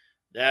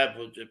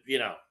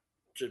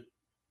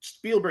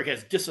 Spielberg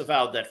has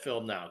disavowed that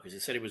film now because he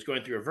said he was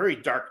going through a very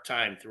dark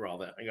time through all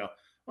that." I go,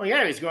 "Well,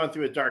 yeah, he's going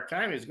through a dark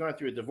time. He's going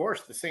through a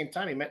divorce at the same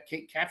time he met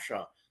Kate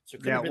Capshaw." So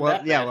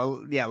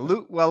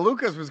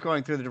Lucas was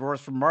going through the divorce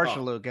from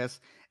Marsha Lucas,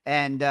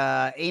 and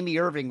Amy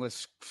Irving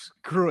was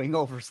screwing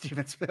over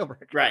Steven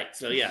Spielberg. Right.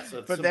 So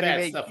but then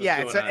bad stuff was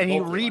going on. And he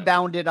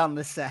rebounded on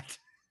the set.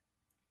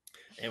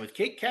 And with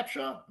Kate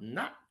Capshaw,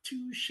 not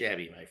too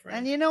shabby, my friend.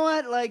 And you know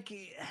what? Like,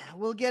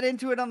 we'll get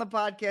into it on the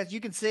podcast. You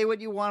can say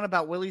what you want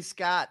about Willie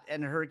Scott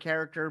and her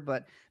character,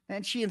 but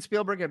man, she and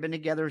Spielberg have been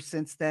together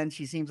since then.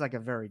 She seems like a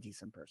very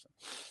decent person.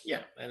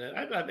 Yeah,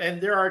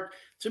 and there are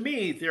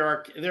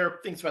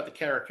things about the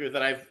character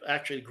that I've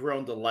actually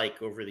grown to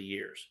like over the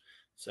years.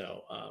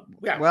 So,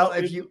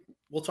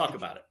 we'll talk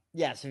about it.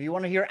 Yes, if you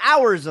want to hear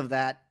hours of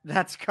that,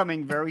 that's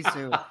coming very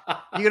soon.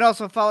 You can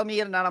also follow me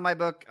at Not On My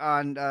Book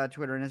on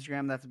Twitter and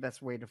Instagram. That's the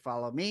best way to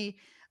follow me.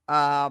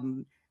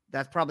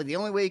 That's probably the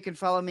only way you can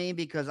follow me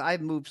because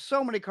I've moved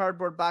so many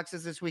cardboard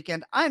boxes this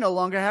weekend. I no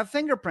longer have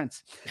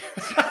fingerprints.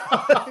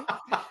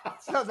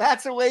 So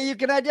that's a way you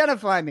can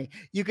identify me.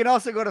 You can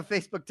also go to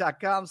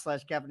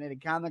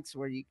facebook.com/caffeinated comics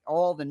where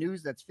all the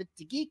news that's fit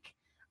to geek.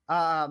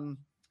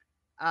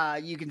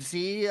 You can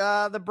see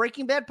the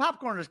Breaking Bad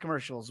Popcorners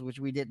commercials, which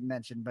we didn't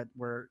mention, but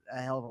were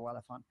a hell of a lot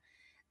of fun.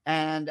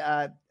 And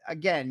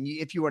again,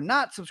 if you are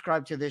not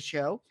subscribed to this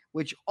show,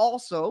 which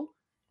also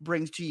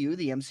brings to you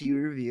the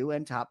MCU Review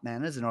and Top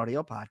Man as an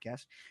audio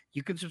podcast,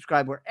 you can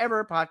subscribe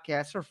wherever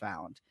podcasts are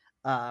found.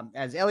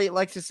 As Elliot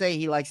likes to say,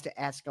 he likes to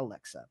ask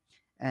Alexa.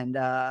 And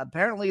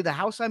apparently the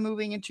house I'm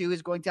moving into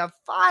is going to have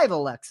 5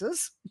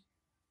 Alexas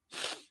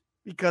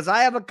because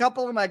I have a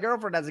couple and my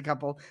girlfriend has a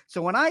couple.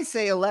 So when I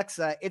say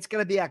Alexa, it's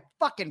going to be a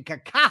fucking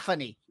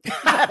cacophony.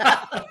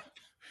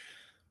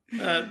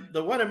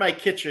 The one in my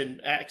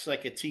kitchen acts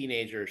like a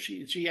teenager.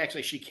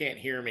 She can't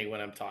hear me when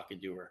I'm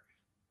talking to her.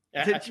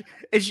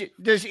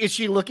 Is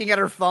she looking at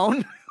her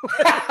phone?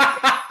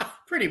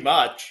 Pretty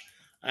much.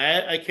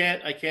 I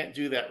can't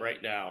do that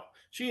right now.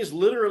 She has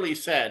literally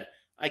said,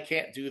 I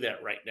can't do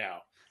that right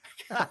now.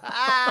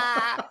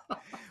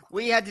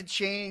 We had to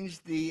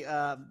change the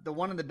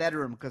one in the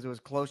bedroom because it was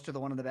close to the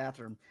one in the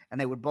bathroom,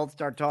 and they would both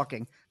start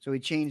talking. So we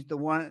changed the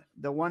one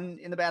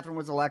in the bathroom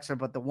was Alexa,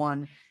 but the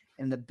one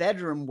in the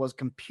bedroom was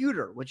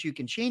computer, which you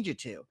can change it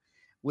to,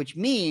 which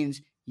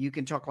means you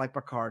can talk like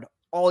Picard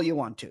all you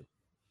want to,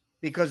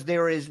 because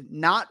there is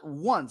not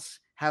once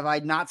have I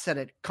not said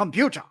it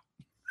computer.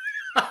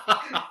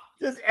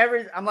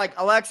 I'm like,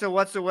 Alexa,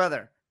 what's the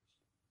weather?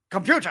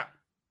 Computer.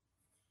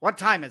 What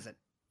time is it?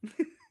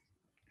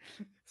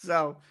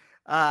 So,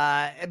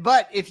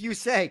 but if you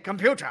say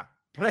computer,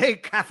 play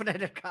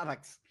Caffeinated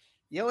Comics,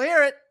 you'll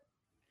hear it.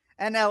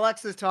 And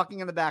Alexa's talking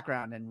in the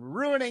background and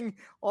ruining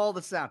all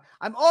the sound.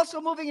 I'm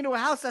also moving into a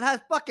house that has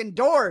fucking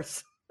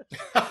doors.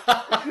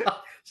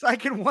 So I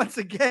can once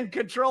again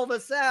control the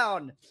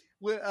sound,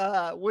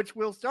 which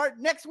will start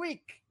next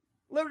week.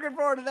 Looking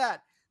forward to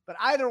that. But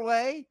either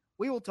way,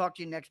 we will talk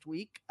to you next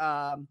week.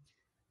 And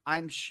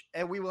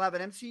we will have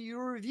an MCU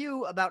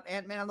review about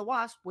Ant-Man and the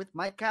Wasp with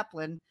Mike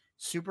Kaplan,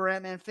 Super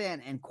Ant-Man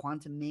fan, and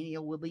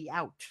Quantumania will be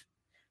out.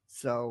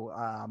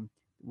 So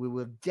we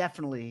will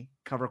definitely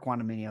cover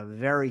Quantumania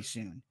very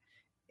soon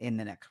in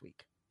the next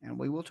week. And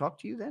we will talk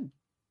to you then.